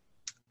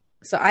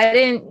 so I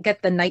didn't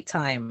get the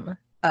nighttime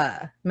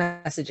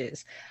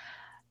messages.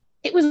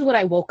 It was what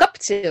I woke up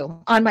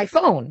to on my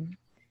phone,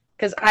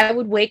 because I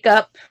would wake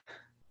up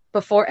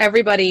before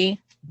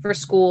everybody for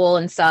school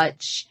and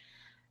such.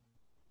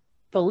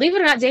 Believe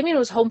it or not, Damien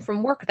was home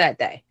from work that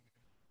day,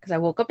 because I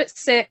woke up at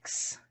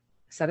 6,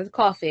 started the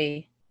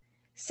coffee,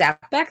 sat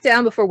back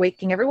down before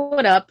waking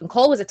everyone up, and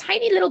Cole was a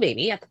tiny little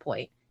baby at the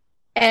point.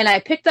 And I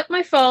picked up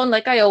my phone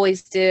like I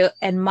always do,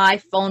 and my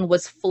phone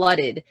was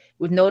flooded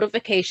with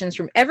notifications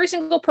from every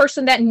single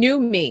person that knew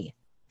me.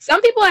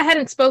 Some people I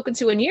hadn't spoken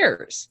to in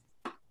years,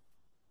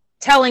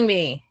 telling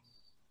me,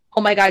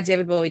 oh my God,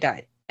 David Bowie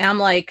died. And I'm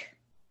like,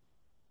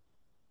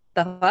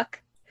 the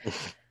fuck?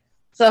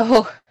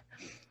 So,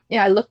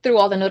 yeah, I looked through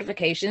all the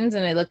notifications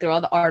and I looked through all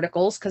the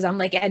articles, because I'm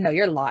like, yeah, no,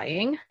 you're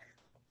lying.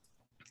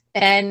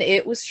 And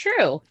it was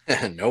true.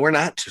 No, we're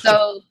not.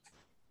 So,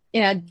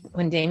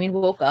 when Damien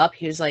woke up,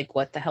 he was like,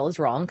 what the hell is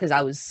wrong? Because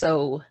I was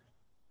so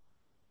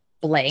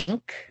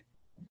blank.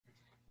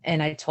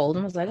 And I told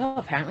him, I was like, oh,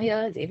 apparently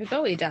David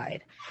Bowie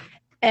died.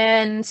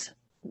 And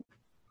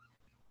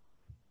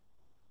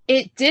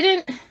it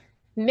didn't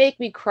make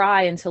me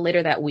cry until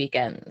later that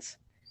weekend,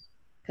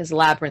 because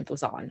Labyrinth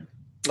was on.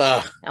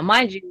 Now,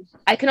 mind you,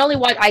 I can only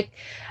watch, I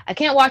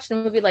can't watch the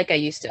movie like I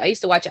used to. I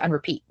used to watch it on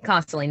repeat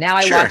constantly. Now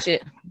I watch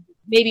it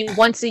maybe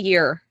once a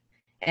year,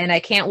 and I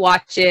can't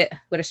watch it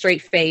with a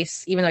straight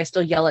face, even though I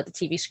still yell at the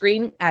TV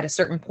screen at a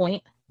certain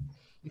point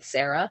with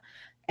Sarah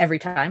every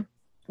time,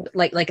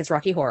 like it's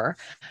Rocky Horror.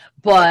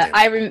 But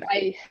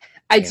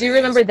I do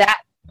remember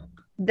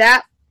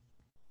that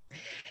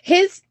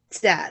his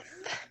death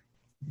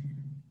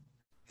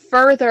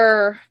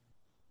further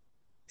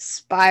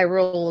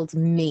spiraled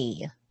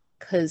me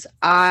because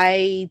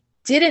I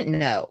didn't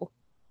know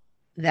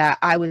that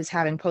I was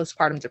having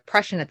postpartum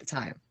depression at the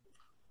time.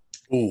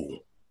 Ooh.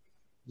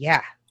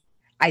 Yeah,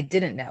 I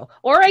didn't know.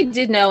 Or I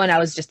did know and I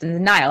was just in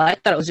denial. I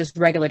thought it was just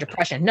regular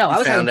depression. No, I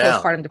was having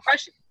postpartum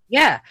depression.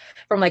 Yeah,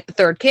 from like the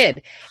third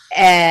kid.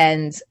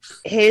 And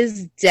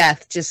his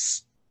death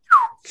just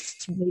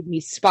made me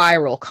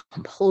spiral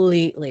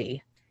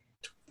completely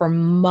for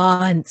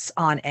months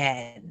on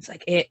end.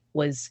 Like, it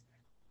was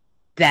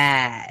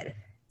bad.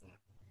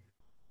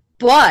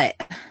 But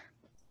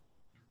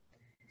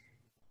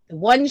the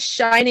one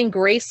shining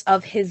grace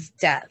of his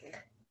death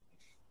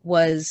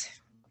was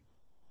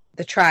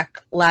the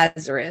track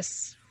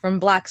Lazarus from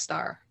Black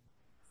Star,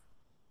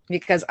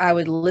 because I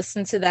would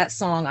listen to that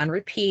song on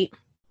repeat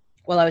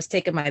while I was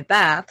taking my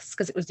baths,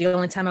 because it was the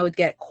only time I would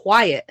get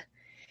quiet,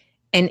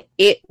 and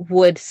it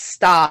would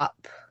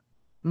stop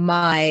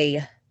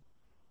my,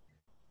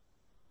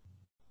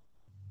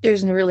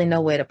 there's really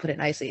no way to put it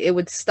nicely, it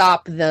would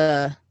stop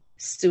the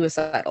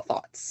suicidal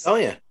thoughts. Oh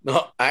yeah,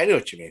 no, I know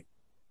what you mean.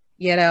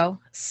 You know,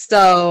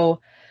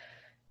 so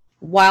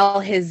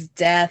while his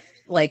death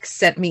like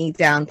sent me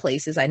down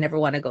places I never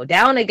want to go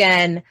down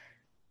again,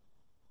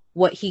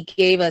 what he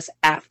gave us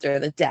after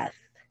the death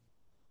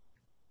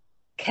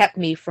kept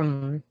me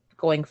from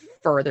going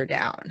further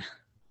down.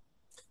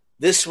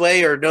 This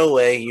way or no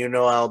way, you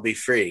know I'll be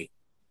free.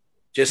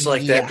 Just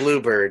like that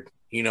bluebird,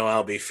 you know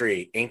I'll be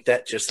free. Ain't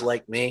that just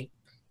like me?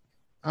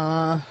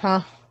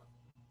 Uh-huh.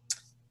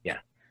 Yeah.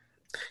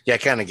 Yeah, I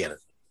kind of get it.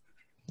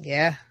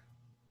 Yeah.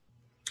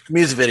 The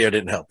music video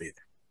didn't help either.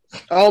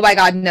 Oh my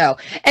God, no.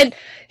 And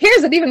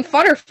here's an even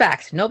funner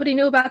fact. Nobody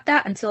knew about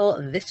that until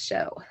this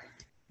show.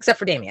 Except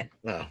for Damien.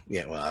 Oh,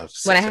 yeah, well.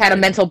 When I had a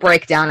mental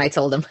breakdown, I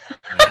told him.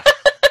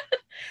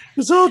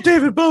 It's all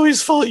David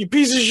Bowie's fault, you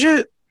piece of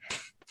shit.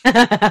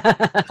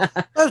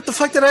 What the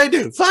fuck did I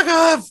do? Fuck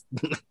off.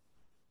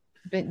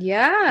 But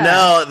yeah.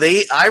 No,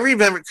 I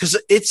remember, because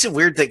it's a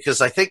weird thing,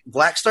 because I think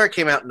Black Star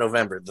came out in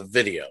November, the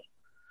video.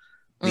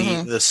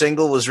 The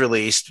single was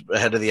released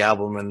ahead of the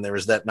album, and there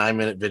was that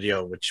 9-minute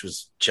video, which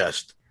was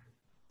just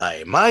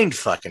a mind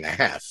fucking and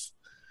a half.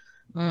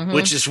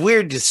 Which is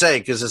weird to say,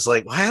 because it's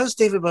like, why is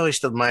David Bowie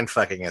still mind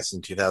fucking us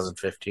in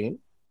 2015?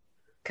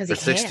 Because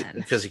he can.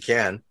 Because he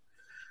can.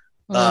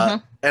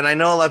 And I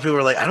know a lot of people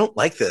are like, I don't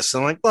like this.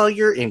 I'm like, well,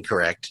 you're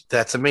incorrect.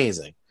 That's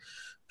amazing.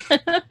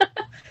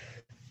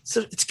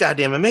 So it's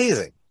goddamn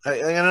amazing.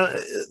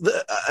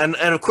 And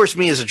of course,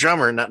 me as a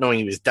drummer, not knowing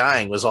he was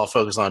dying, was all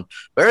focused on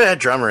where that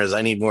drummer is.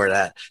 I need more of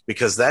that,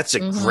 because that's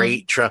a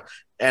great drum.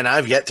 And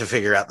I've yet to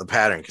figure out the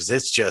pattern, because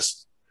it's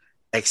just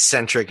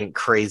eccentric and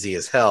crazy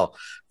as hell.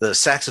 The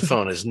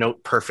saxophone is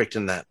note perfect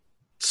in that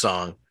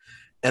song,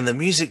 and the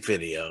music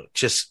video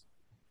just,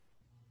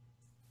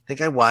 I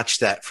think I watched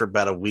that for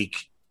about a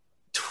week,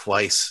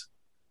 twice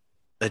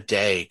a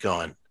day,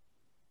 going, what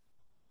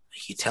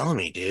are you telling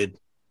me, dude?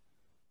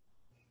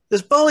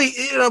 Because Bowie,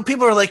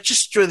 people are like,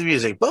 just enjoy the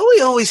music.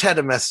 Bowie always had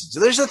a message.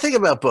 There's the thing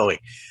about Bowie.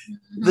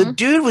 The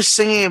dude was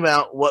singing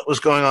about what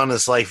was going on in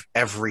his life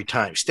every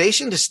time.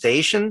 Station to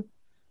Station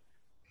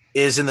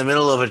is in the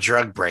middle of a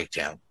drug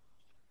breakdown.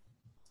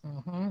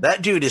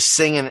 That dude is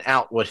singing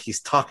out what he's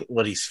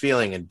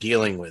feeling and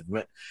dealing with.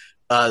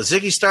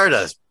 Ziggy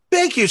Stardust,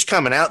 big, huge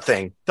coming out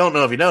thing. Don't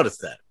know if you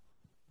noticed that.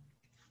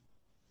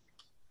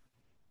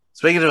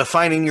 Speaking of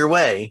finding your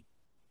way,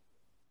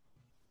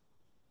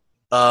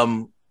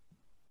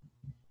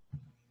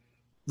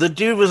 the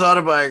dude was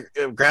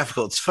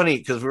autobiographical. It's funny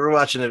because I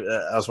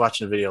was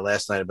watching a video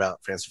last night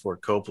about Francis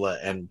Ford Coppola,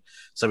 and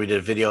somebody did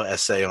a video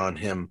essay on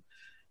him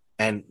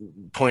and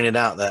pointed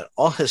out that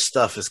all his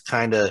stuff is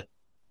kind of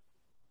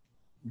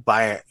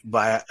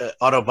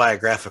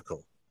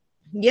autobiographical.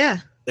 Yeah.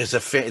 It's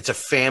a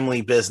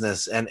family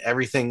business, and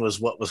everything was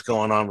what was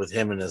going on with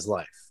him in his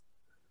life.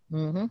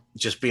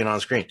 Just being on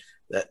screen.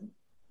 That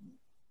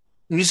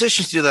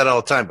musicians do that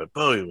all the time, but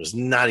Bowie was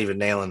not even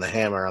nailing the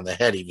hammer on the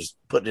head. He was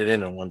putting it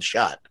in one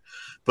shot.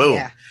 Boom.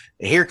 Yeah.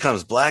 And here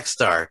comes Black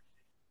Star,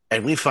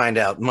 and we find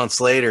out months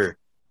later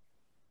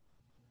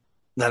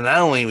that not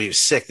only was he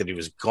sick, that he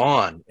was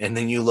gone. And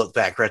then you look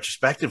back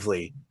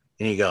retrospectively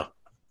and you go,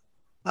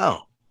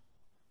 oh,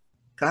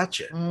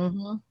 gotcha.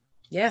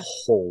 Yeah.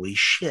 Holy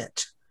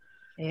shit.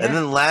 Yeah. And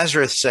then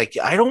Lazarus, like,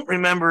 I don't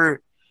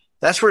remember.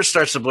 That's where it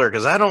starts to blur,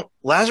 because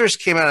Lazarus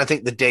came out, I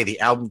think, the day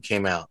the album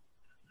came out.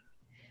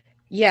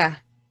 Yeah.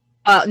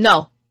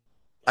 No.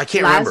 I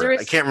can't remember.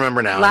 I can't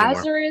remember now.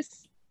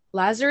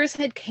 Lazarus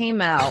had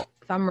came out,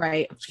 if I'm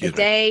right,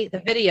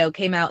 the video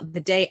came out the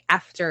day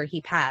after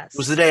he passed. It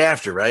was the day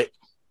after, right?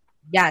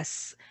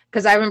 Yes.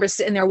 Because I remember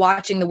sitting there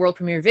watching the world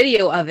premiere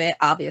video of it,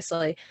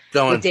 obviously,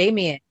 with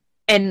Damien.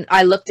 And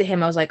I looked at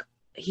him, I was like,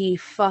 he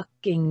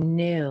fucking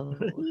knew.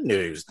 He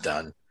knew he was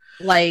done.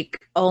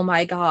 Like, oh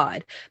my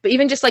God. But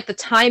even just like the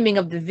timing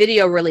of the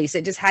video release,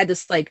 it just had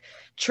this like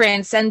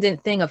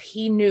transcendent thing of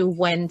he knew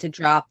when to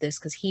drop this,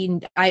 because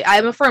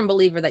I'm a firm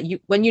believer that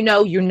when you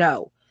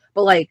know,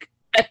 but like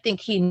I think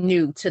he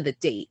knew to the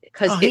date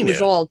because it was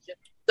knew. all just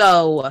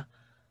so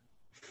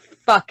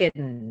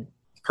fucking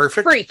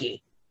perfect,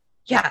 freaky.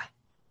 Yeah.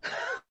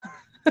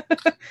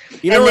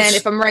 You know, and then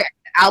if I'm right,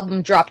 the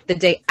album dropped the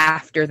day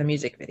after the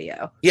music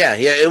video. Yeah,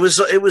 it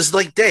was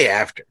like day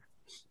after.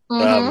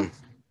 Mm-hmm.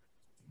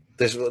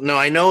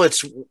 I know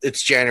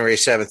it's January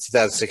 7th,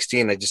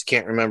 2016. I just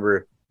can't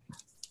remember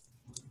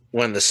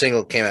when the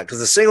single came out, because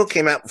the single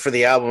came out for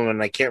the album,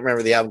 and I can't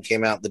remember the album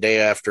came out the day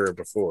after or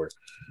before.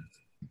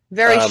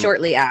 Very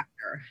shortly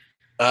after.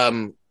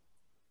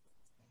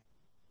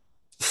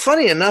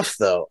 Funny enough,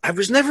 though, I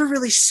was never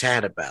really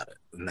sad about it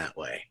in that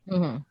way.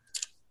 Mm-hmm.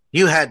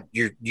 You had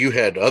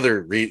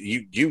other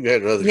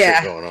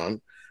shit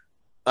going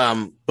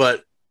on,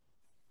 but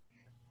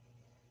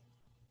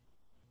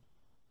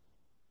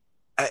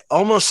I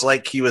almost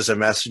like he was a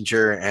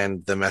messenger,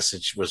 and the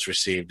message was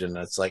received, and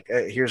it's like,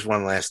 hey, here's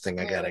one last thing,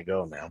 I gotta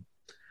go now.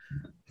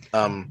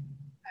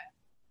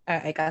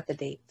 I got the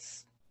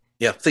dates.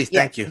 Yeah, please,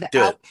 thank you.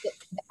 Do it.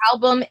 The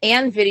album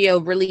and video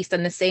released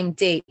on the same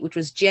date, which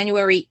was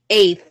January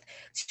 8th,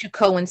 to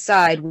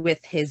coincide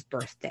with his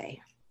birthday.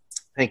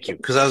 Thank you,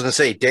 because I was gonna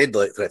say he died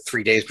like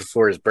 3 days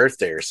before his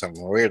birthday or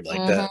something weird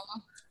like that.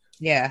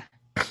 Yeah.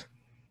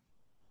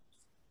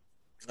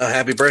 Oh,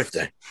 happy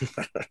birthday.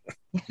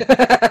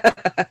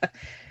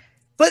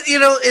 But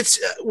it's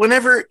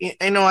whenever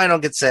I know I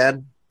don't get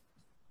sad.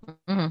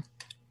 Mm-hmm.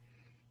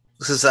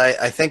 Because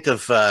I think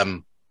of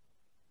my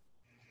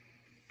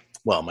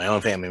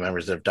own family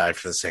members that have died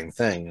for the same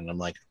thing, and I'm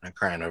like, I'm not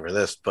crying over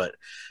this, but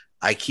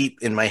I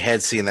keep in my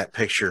head seeing that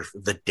picture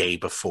the day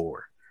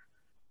before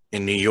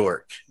in New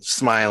York,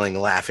 smiling,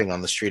 laughing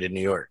on the street of New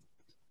York,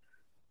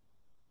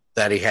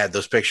 that he had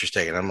those pictures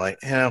taken. I'm like,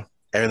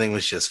 everything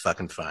was just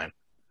fucking fine.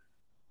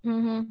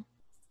 Mm-hmm.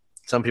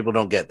 Some people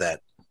don't get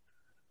that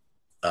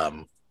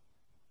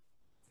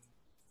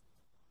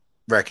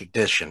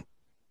recognition.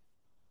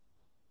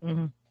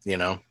 Mm-hmm.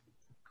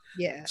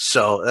 Yeah.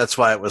 So that's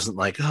why it wasn't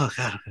like, oh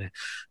God.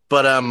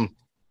 But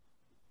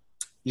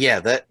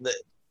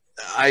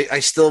I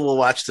still will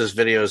watch those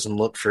videos and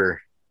look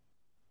for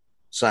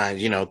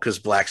signs, because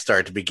Black Star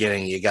at the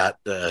beginning, you got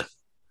the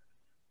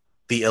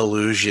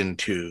allusion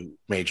to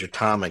Major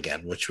Tom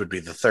again, which would be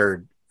the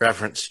third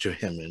reference to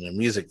him in a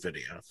music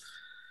video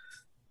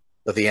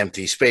with the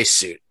empty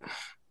spacesuit,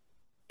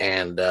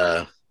 and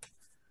the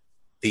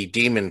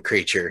demon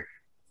creature.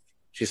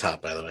 She's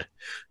hot, by the way.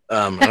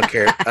 I don't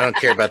care. I don't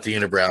care about the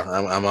unibrow.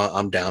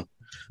 I'm down.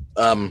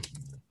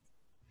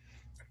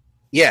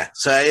 Yeah.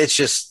 So it's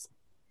just,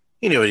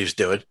 he knew what he was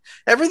doing.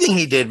 Everything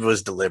he did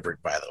was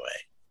deliberate, by the way.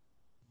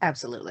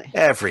 Absolutely.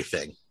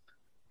 Everything.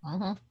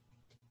 Mm-hmm.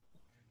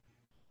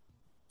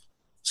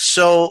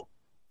 So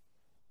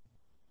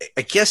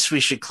I guess we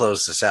should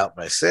close this out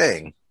by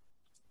saying,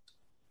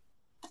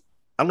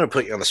 I'm going to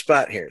put you on the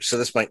spot here, so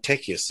this might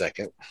take you a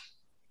second.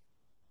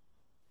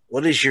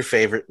 What is your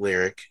favorite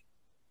lyric?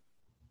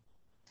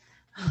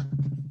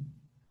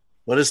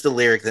 What is the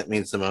lyric that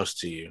means the most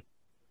to you?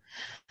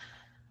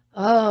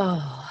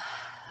 Oh.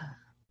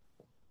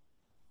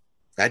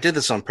 I did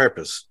this on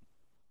purpose,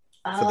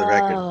 for the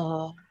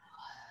record.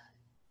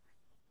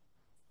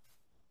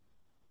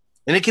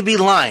 And it could be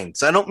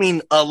lines. I don't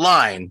mean a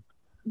line.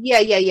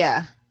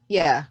 Yeah.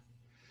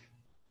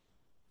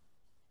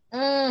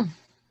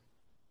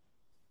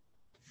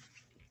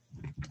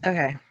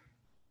 Okay.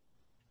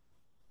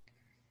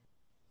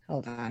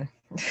 Hold on.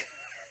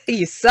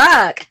 You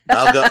suck.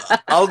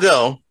 I'll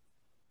go.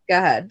 Go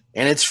ahead.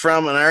 And it's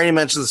from, and I already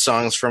mentioned the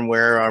songs from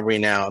Where Are We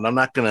Now, and I'm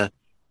not going to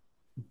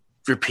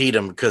repeat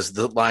them because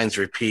the lines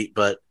repeat,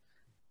 but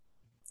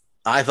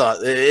I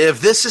thought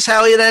if this is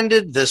how it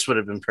ended, this would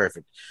have been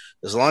perfect.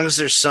 As long as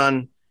there's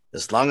sun,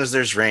 as long as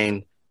there's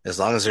rain, as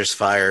long as there's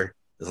fire,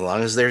 as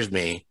long as there's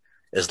me,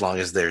 as long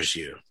as there's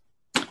you.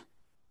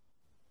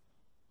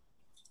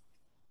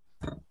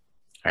 All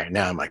right,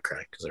 now I might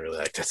cry because I really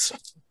like that song.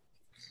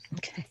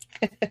 Okay.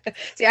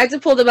 See, I had to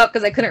pull them up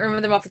because I couldn't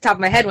remember them off the top of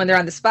my head when they're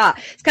on the spot.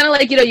 It's kind of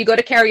like, you go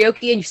to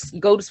karaoke and you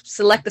go to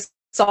select the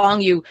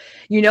song you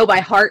know by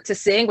heart to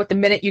sing, but the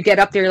minute you get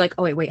up there, you're like,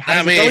 oh, wait, how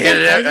does it go?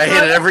 I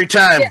hit it every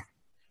time.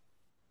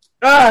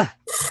 Yeah. All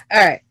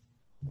right.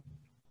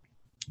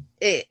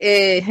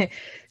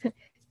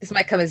 This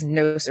might come as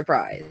no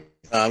surprise.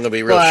 I'm going to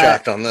be real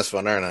shocked on this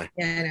one, aren't I?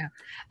 Yeah,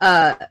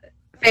 I know.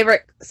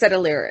 Favorite set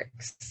of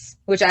lyrics,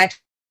 which I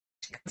actually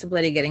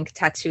contemplated getting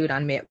tattooed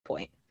on me at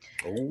point.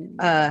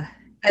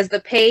 As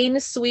the pain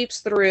sweeps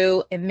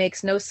through, it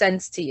makes no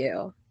sense to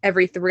you.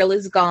 Every thrill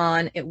is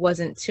gone. It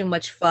wasn't too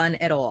much fun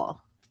at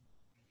all.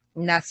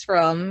 And that's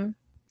from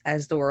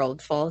As the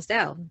World Falls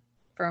Down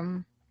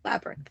from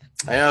Labyrinth.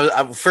 I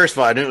know. First of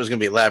all, I knew it was going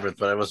to be Labyrinth,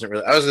 but I wasn't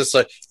really. I was just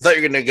like, I thought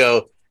you were going to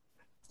go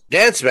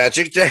dance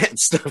magic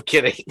dance. No, I'm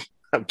kidding.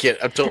 I'm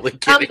kidding. I'm totally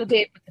kidding. I'm the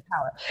David with the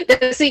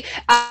power. See,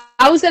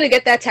 I was going to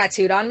get that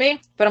tattooed on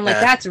me, but I'm like,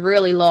 that's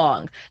really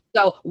long.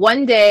 So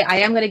one day I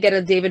am going to get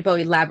a David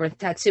Bowie Labyrinth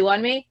tattoo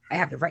on me. I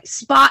have the right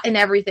spot and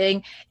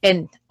everything.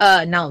 And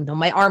no,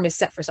 my arm is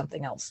set for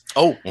something else.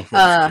 Oh,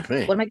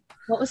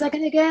 what was I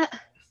going to get?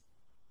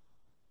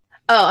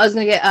 Oh, I was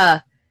gonna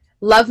get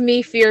love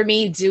me, fear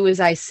me, do as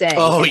I say.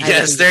 Oh,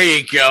 yes, there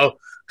you go.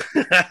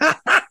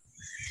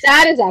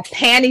 That is a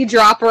panty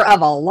dropper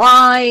of a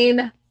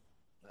line.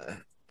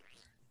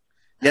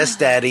 Yes,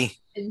 Daddy.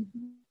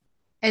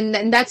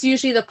 And that's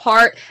usually the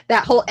part,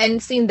 that whole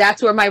end scene,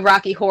 that's where my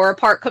Rocky Horror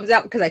part comes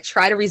out, because I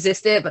try to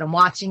resist it, but I'm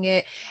watching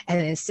it,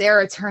 and then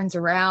Sarah turns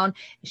around,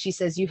 and she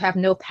says, you have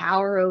no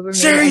power over me.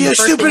 Sarah, you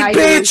stupid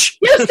bitch!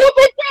 You stupid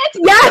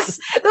bitch! Yes!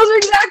 Those are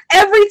exact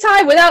every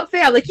time, without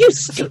fail. Like, you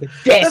stupid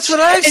bitch! That's what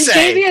I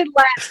say.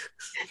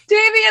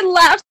 Davian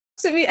laughs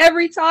at me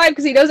every time,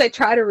 because he knows I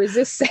try to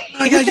resist saying oh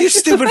my God, you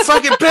stupid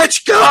fucking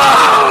bitch!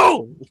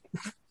 Go!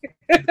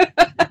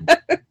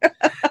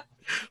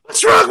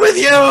 What's wrong with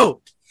you?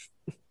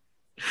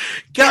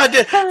 God,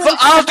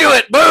 I'll do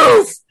it.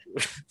 Move.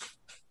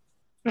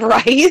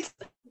 Right.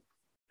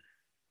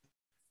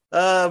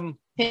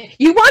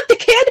 You want the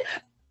kid?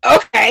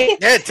 Okay.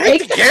 Yeah,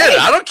 take the kid.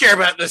 I don't care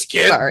about this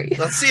kid. Sorry.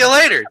 I'll see you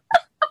later.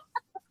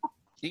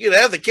 You can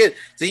have the kid.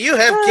 So you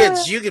have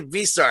kids. You can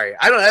be sorry.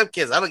 I don't have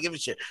kids. I don't give a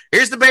shit.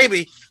 Here's the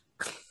baby.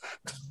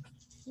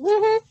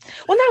 Mm-hmm.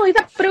 Well, not only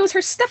that, but it was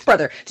her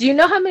stepbrother. Do you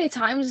know how many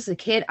times as a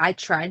kid I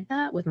tried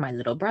that with my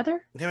little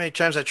brother? How many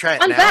times I tried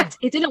it Fun now? fact,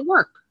 it didn't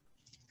work.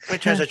 How many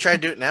times I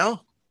tried to do it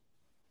now?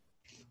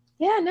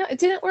 Yeah, no, it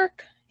didn't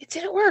work. It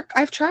didn't work.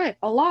 I've tried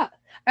a lot.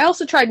 I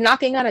also tried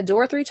knocking on a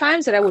door 3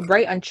 times that I would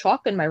write on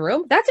chalk in my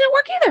room. That didn't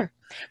work either.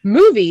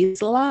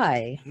 Movies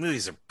lie.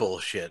 Movies are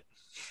bullshit.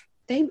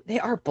 They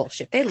are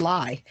bullshit. They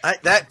lie.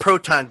 That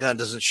proton gun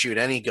doesn't shoot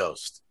any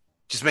ghost.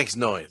 Just makes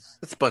noise.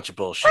 That's a bunch of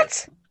bullshit.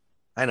 What?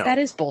 I know. That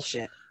is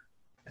bullshit.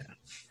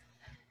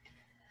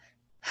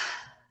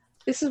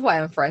 This is why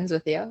I'm friends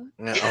with you.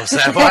 Yeah, oh, is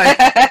that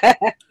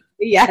why?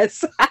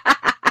 Yes.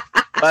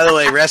 By the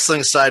way,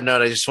 wrestling side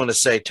note, I just want to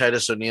say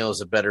Titus O'Neil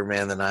is a better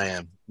man than I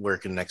am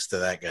working next to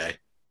that guy.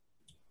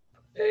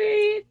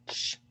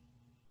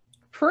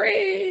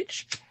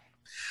 Preach.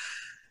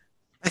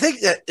 I think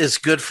that is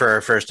good for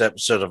our first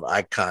episode of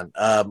Icon.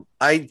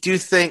 I do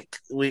think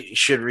we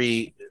should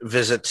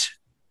revisit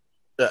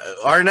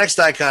our next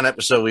Icon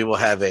episode. We will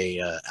have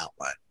a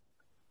outline,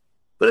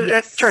 but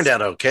it turned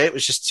out okay. It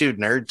was just 2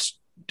 nerds,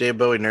 David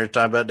Bowie nerds,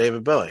 talking about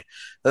David Bowie.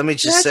 Let me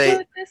just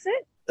say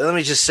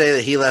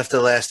that he left a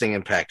lasting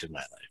impact in my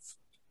life.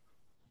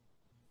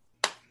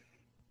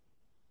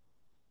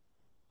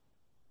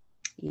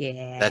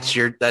 Yeah, that's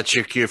your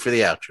cue for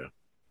the outro.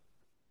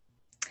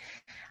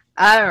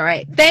 All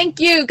right.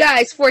 Thank you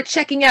guys for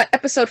checking out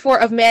episode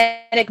 4 of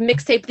Manic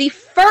Mixtape, the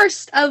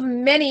first of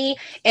many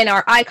in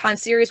our Icon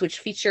series, which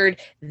featured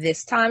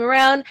this time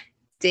around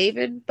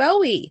David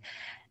Bowie.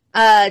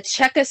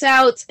 Check us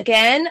out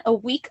again a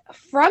week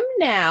from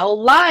now,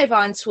 live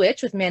on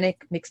Twitch with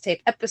Manic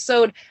Mixtape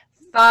episode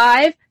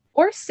 5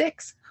 or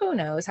 6. Who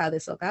knows how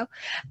this will go.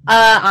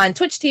 On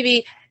Twitch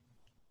TV,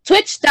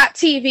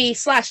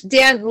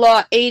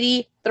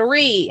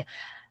 twitch.tv/DanLaw83.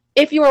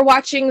 If you are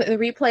watching the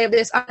replay of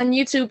this on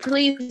YouTube,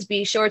 please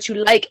be sure to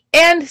like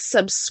and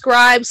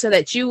subscribe so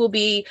that you will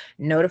be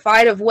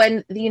notified of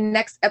when the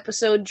next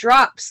episode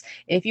drops.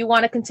 If you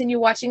want to continue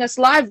watching us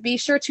live, be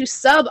sure to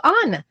sub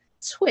on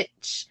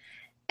Twitch.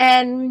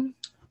 And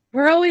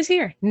we're always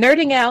here,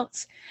 nerding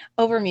out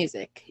over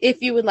music.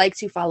 If you would like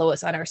to follow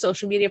us on our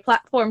social media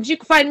platforms, you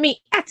can find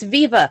me at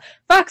Viva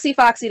Foxy,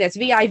 that's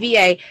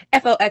VIVA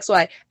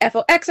FOXY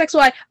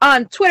FOXXY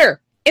on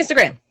Twitter,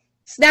 Instagram,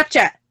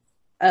 Snapchat,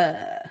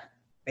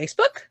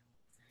 Facebook,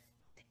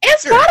 and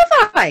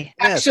Spotify.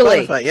 Actually,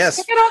 yeah, Spotify, yes.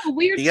 Check out all the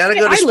weird. You got to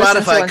go to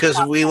Spotify because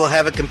we will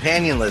have a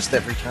companion list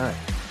every time.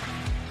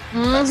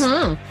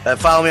 Mm-hmm.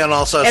 Follow me on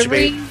all social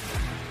media.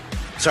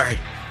 Sorry.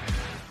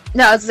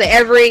 No, I was going to say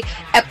every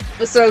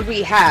episode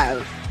we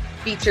have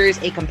features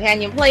a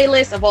companion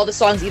playlist of all the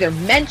songs either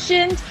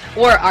mentioned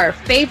or our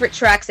favorite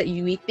tracks that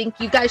we think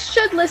you guys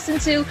should listen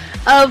to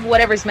of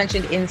whatever's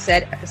mentioned in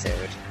said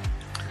episode.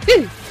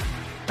 Woo. All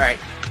right.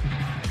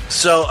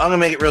 So I'm gonna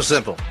make it real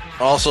simple.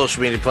 All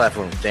social media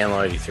platforms,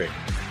 DanLaw83.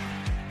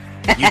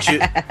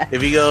 YouTube.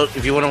 if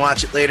you want to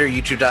watch it later,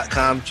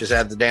 YouTube.com. Just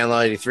add the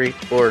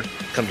DanLaw83, or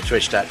come to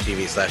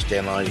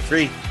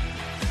Twitch.tv/DanLaw83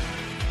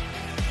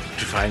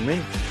 to find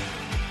me.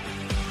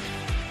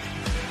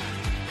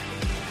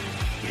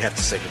 You have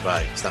to say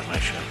goodbye. It's not my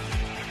show.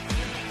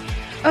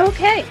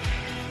 Okay.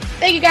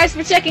 Thank you guys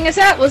for checking us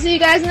out. We'll see you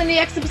guys in the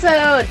next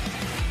episode.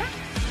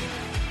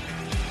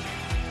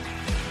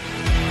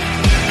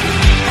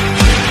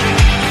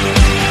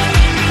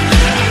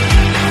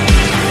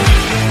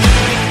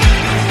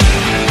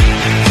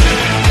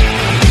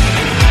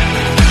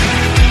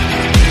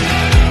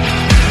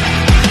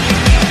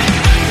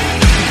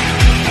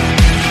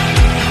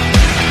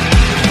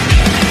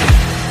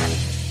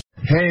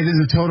 Hey, this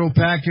is Total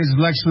Package,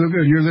 Lex Luger,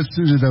 and you're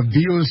listening to the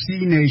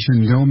VOC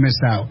Nation. Don't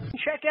miss out.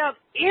 Check out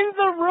In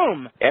the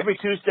Room every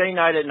Tuesday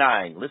night at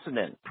 9. Listen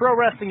in. Pro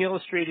Wrestling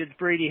Illustrated's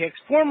Brady Hicks,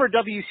 former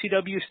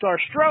WCW star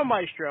Stro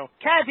Maestro,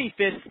 Kathy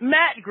Fitz,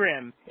 Matt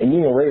Grimm. And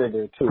you and Ray are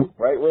there too,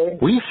 right, Ray?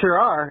 We sure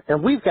are,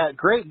 and we've got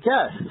great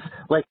guests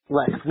like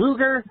Lex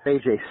Luger,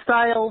 AJ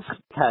Styles,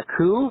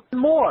 Taku,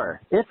 and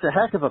more. It's a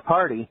heck of a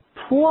party.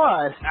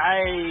 Plus,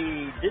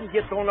 I didn't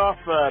get thrown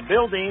off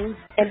buildings.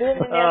 And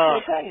didn't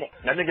get pregnant.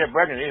 I didn't get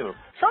pregnant either.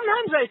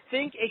 Sometimes I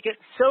think it gets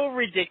so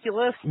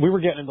ridiculous. We were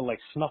getting into like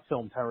snuff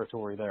film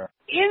territory there.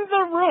 In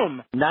the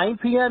Room. 9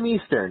 p.m.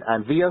 Eastern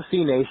on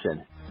VOC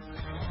Nation.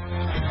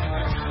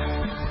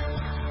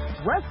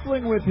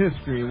 Wrestling with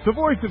History, the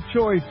voice of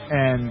choice,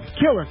 and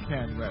Killer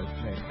Ken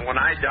Resnick. When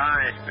I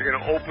die, they're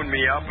going to open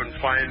me up and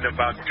find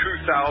about 2,000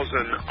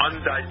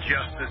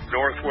 undigested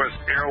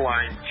Northwest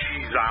Airlines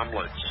cheese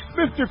omelets.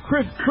 Mr.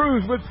 Chris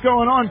Cruz, what's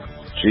going on?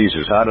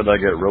 Jesus, how did I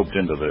get roped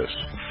into this?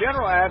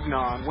 General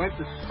Adnan went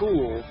to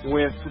school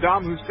with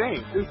Saddam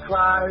Hussein. He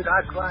cried,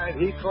 I cried,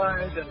 he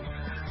cried, and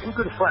we're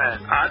good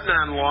friends.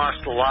 Adnan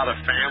lost a lot of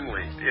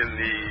family in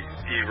the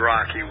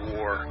Iraqi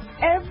war.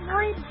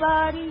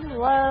 Everybody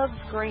loves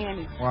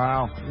Granny.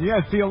 Wow.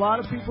 Yeah, see, a lot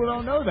of people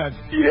don't know that.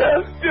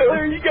 Yes,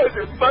 Diller, you guys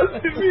are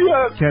busting me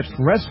up. Catch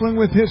Wrestling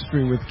with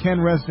History with Ken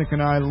Resnick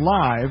and I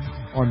live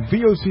on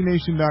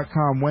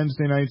VOCNation.com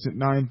Wednesday nights at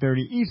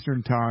 9:30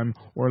 Eastern Time,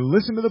 or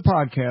listen to the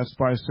podcast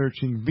by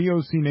searching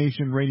VOC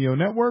Nation Radio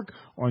Network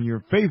on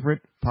your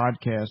favorite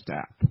podcast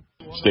app.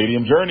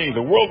 Stadium Journey,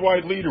 the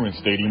worldwide leader in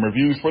stadium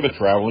reviews for the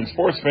traveling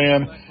sports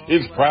fan,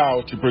 is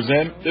proud to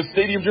present the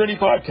Stadium Journey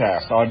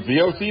podcast on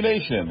VOC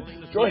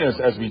Nation. Join us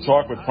as we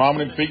talk with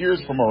prominent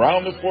figures from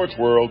around the sports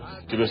world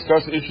to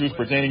discuss issues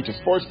pertaining to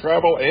sports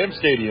travel and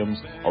stadiums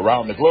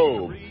around the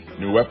globe.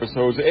 New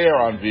episodes air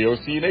on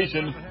VOC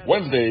Nation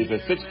Wednesdays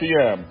at 6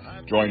 p.m.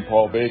 Join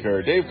Paul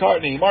Baker, Dave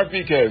Courtney, Mark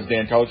Viquez,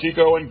 Dan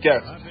Calachico, and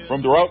guests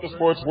from throughout the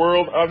sports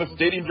world on the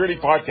Stadium Journey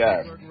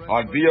podcast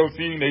on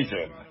VOC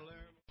Nation.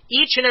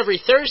 Each and every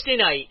Thursday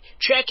night,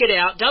 check it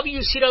out,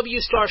 WCW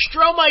star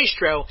Stro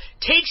Maestro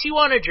takes you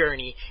on a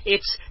journey.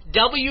 It's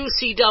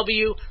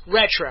WCW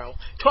Retro.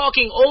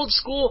 Talking old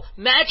school,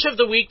 match of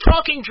the week,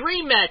 talking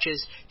dream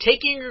matches,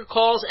 taking your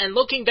calls and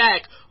looking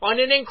back on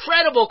an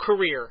incredible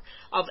career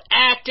of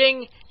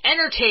acting,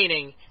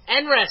 entertaining,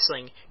 and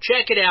wrestling.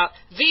 Check it out,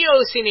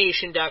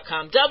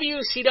 VOCNation.com,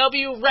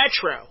 WCW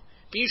Retro.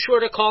 Be sure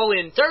to call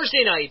in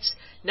Thursday nights,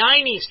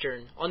 9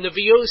 Eastern, on the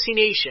VOC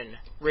Nation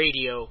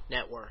Radio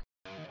Network.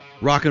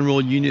 Rock and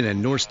Roll Union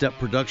and North Step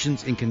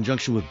Productions, in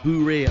conjunction with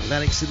Boo-Ray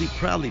Atlantic City,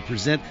 proudly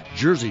present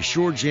Jersey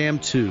Shore Jam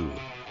 2,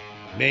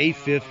 May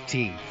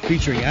 15th,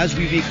 featuring As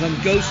We Become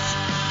Ghosts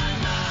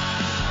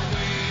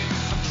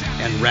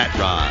and Rat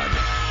Rod.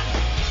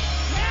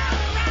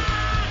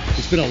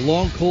 It's been a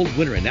long, cold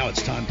winter, and now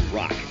it's time to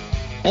rock.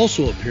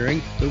 Also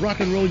appearing, the Rock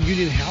and Roll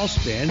Union house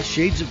band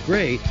Shades of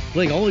Grey,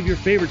 playing all of your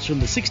favorites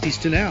from the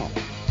 60s to now.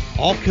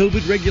 All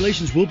COVID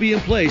regulations will be in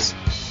place.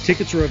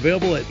 Tickets are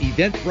available at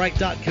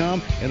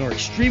eventbrite.com and are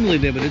extremely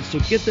limited, so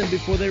get them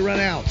before they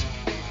run out.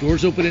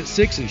 Doors open at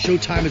 6 and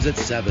showtime is at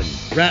 7.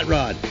 Rat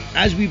Rod,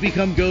 As We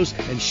Become Ghosts,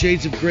 and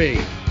Shades of Grey.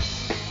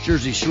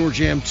 Jersey Shore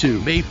Jam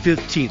 2, May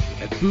 15th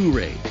at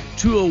Boo-Ray,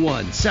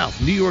 201 South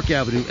New York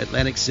Avenue,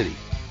 Atlantic City.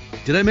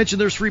 Did I mention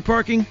there's free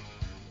parking?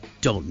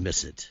 Don't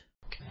miss it.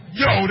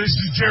 Yo, this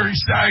is Jerry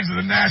Staggs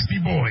of the Nasty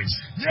Boys.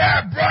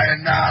 Yeah,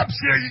 Brian Knobs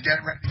here. You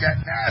getting ready to get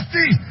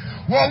nasty?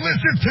 Well,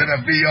 listen to the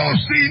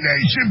VOC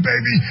Nation,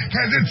 baby,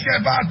 because it's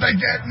about to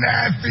get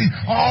nasty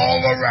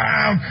all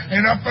around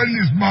and up in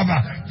this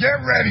mother. Get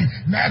ready.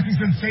 Nasty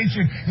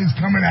Sensation is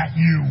coming at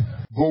you.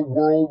 The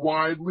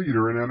worldwide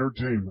leader in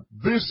entertainment.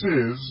 This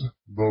is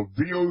the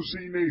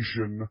VOC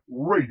Nation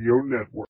Radio Network.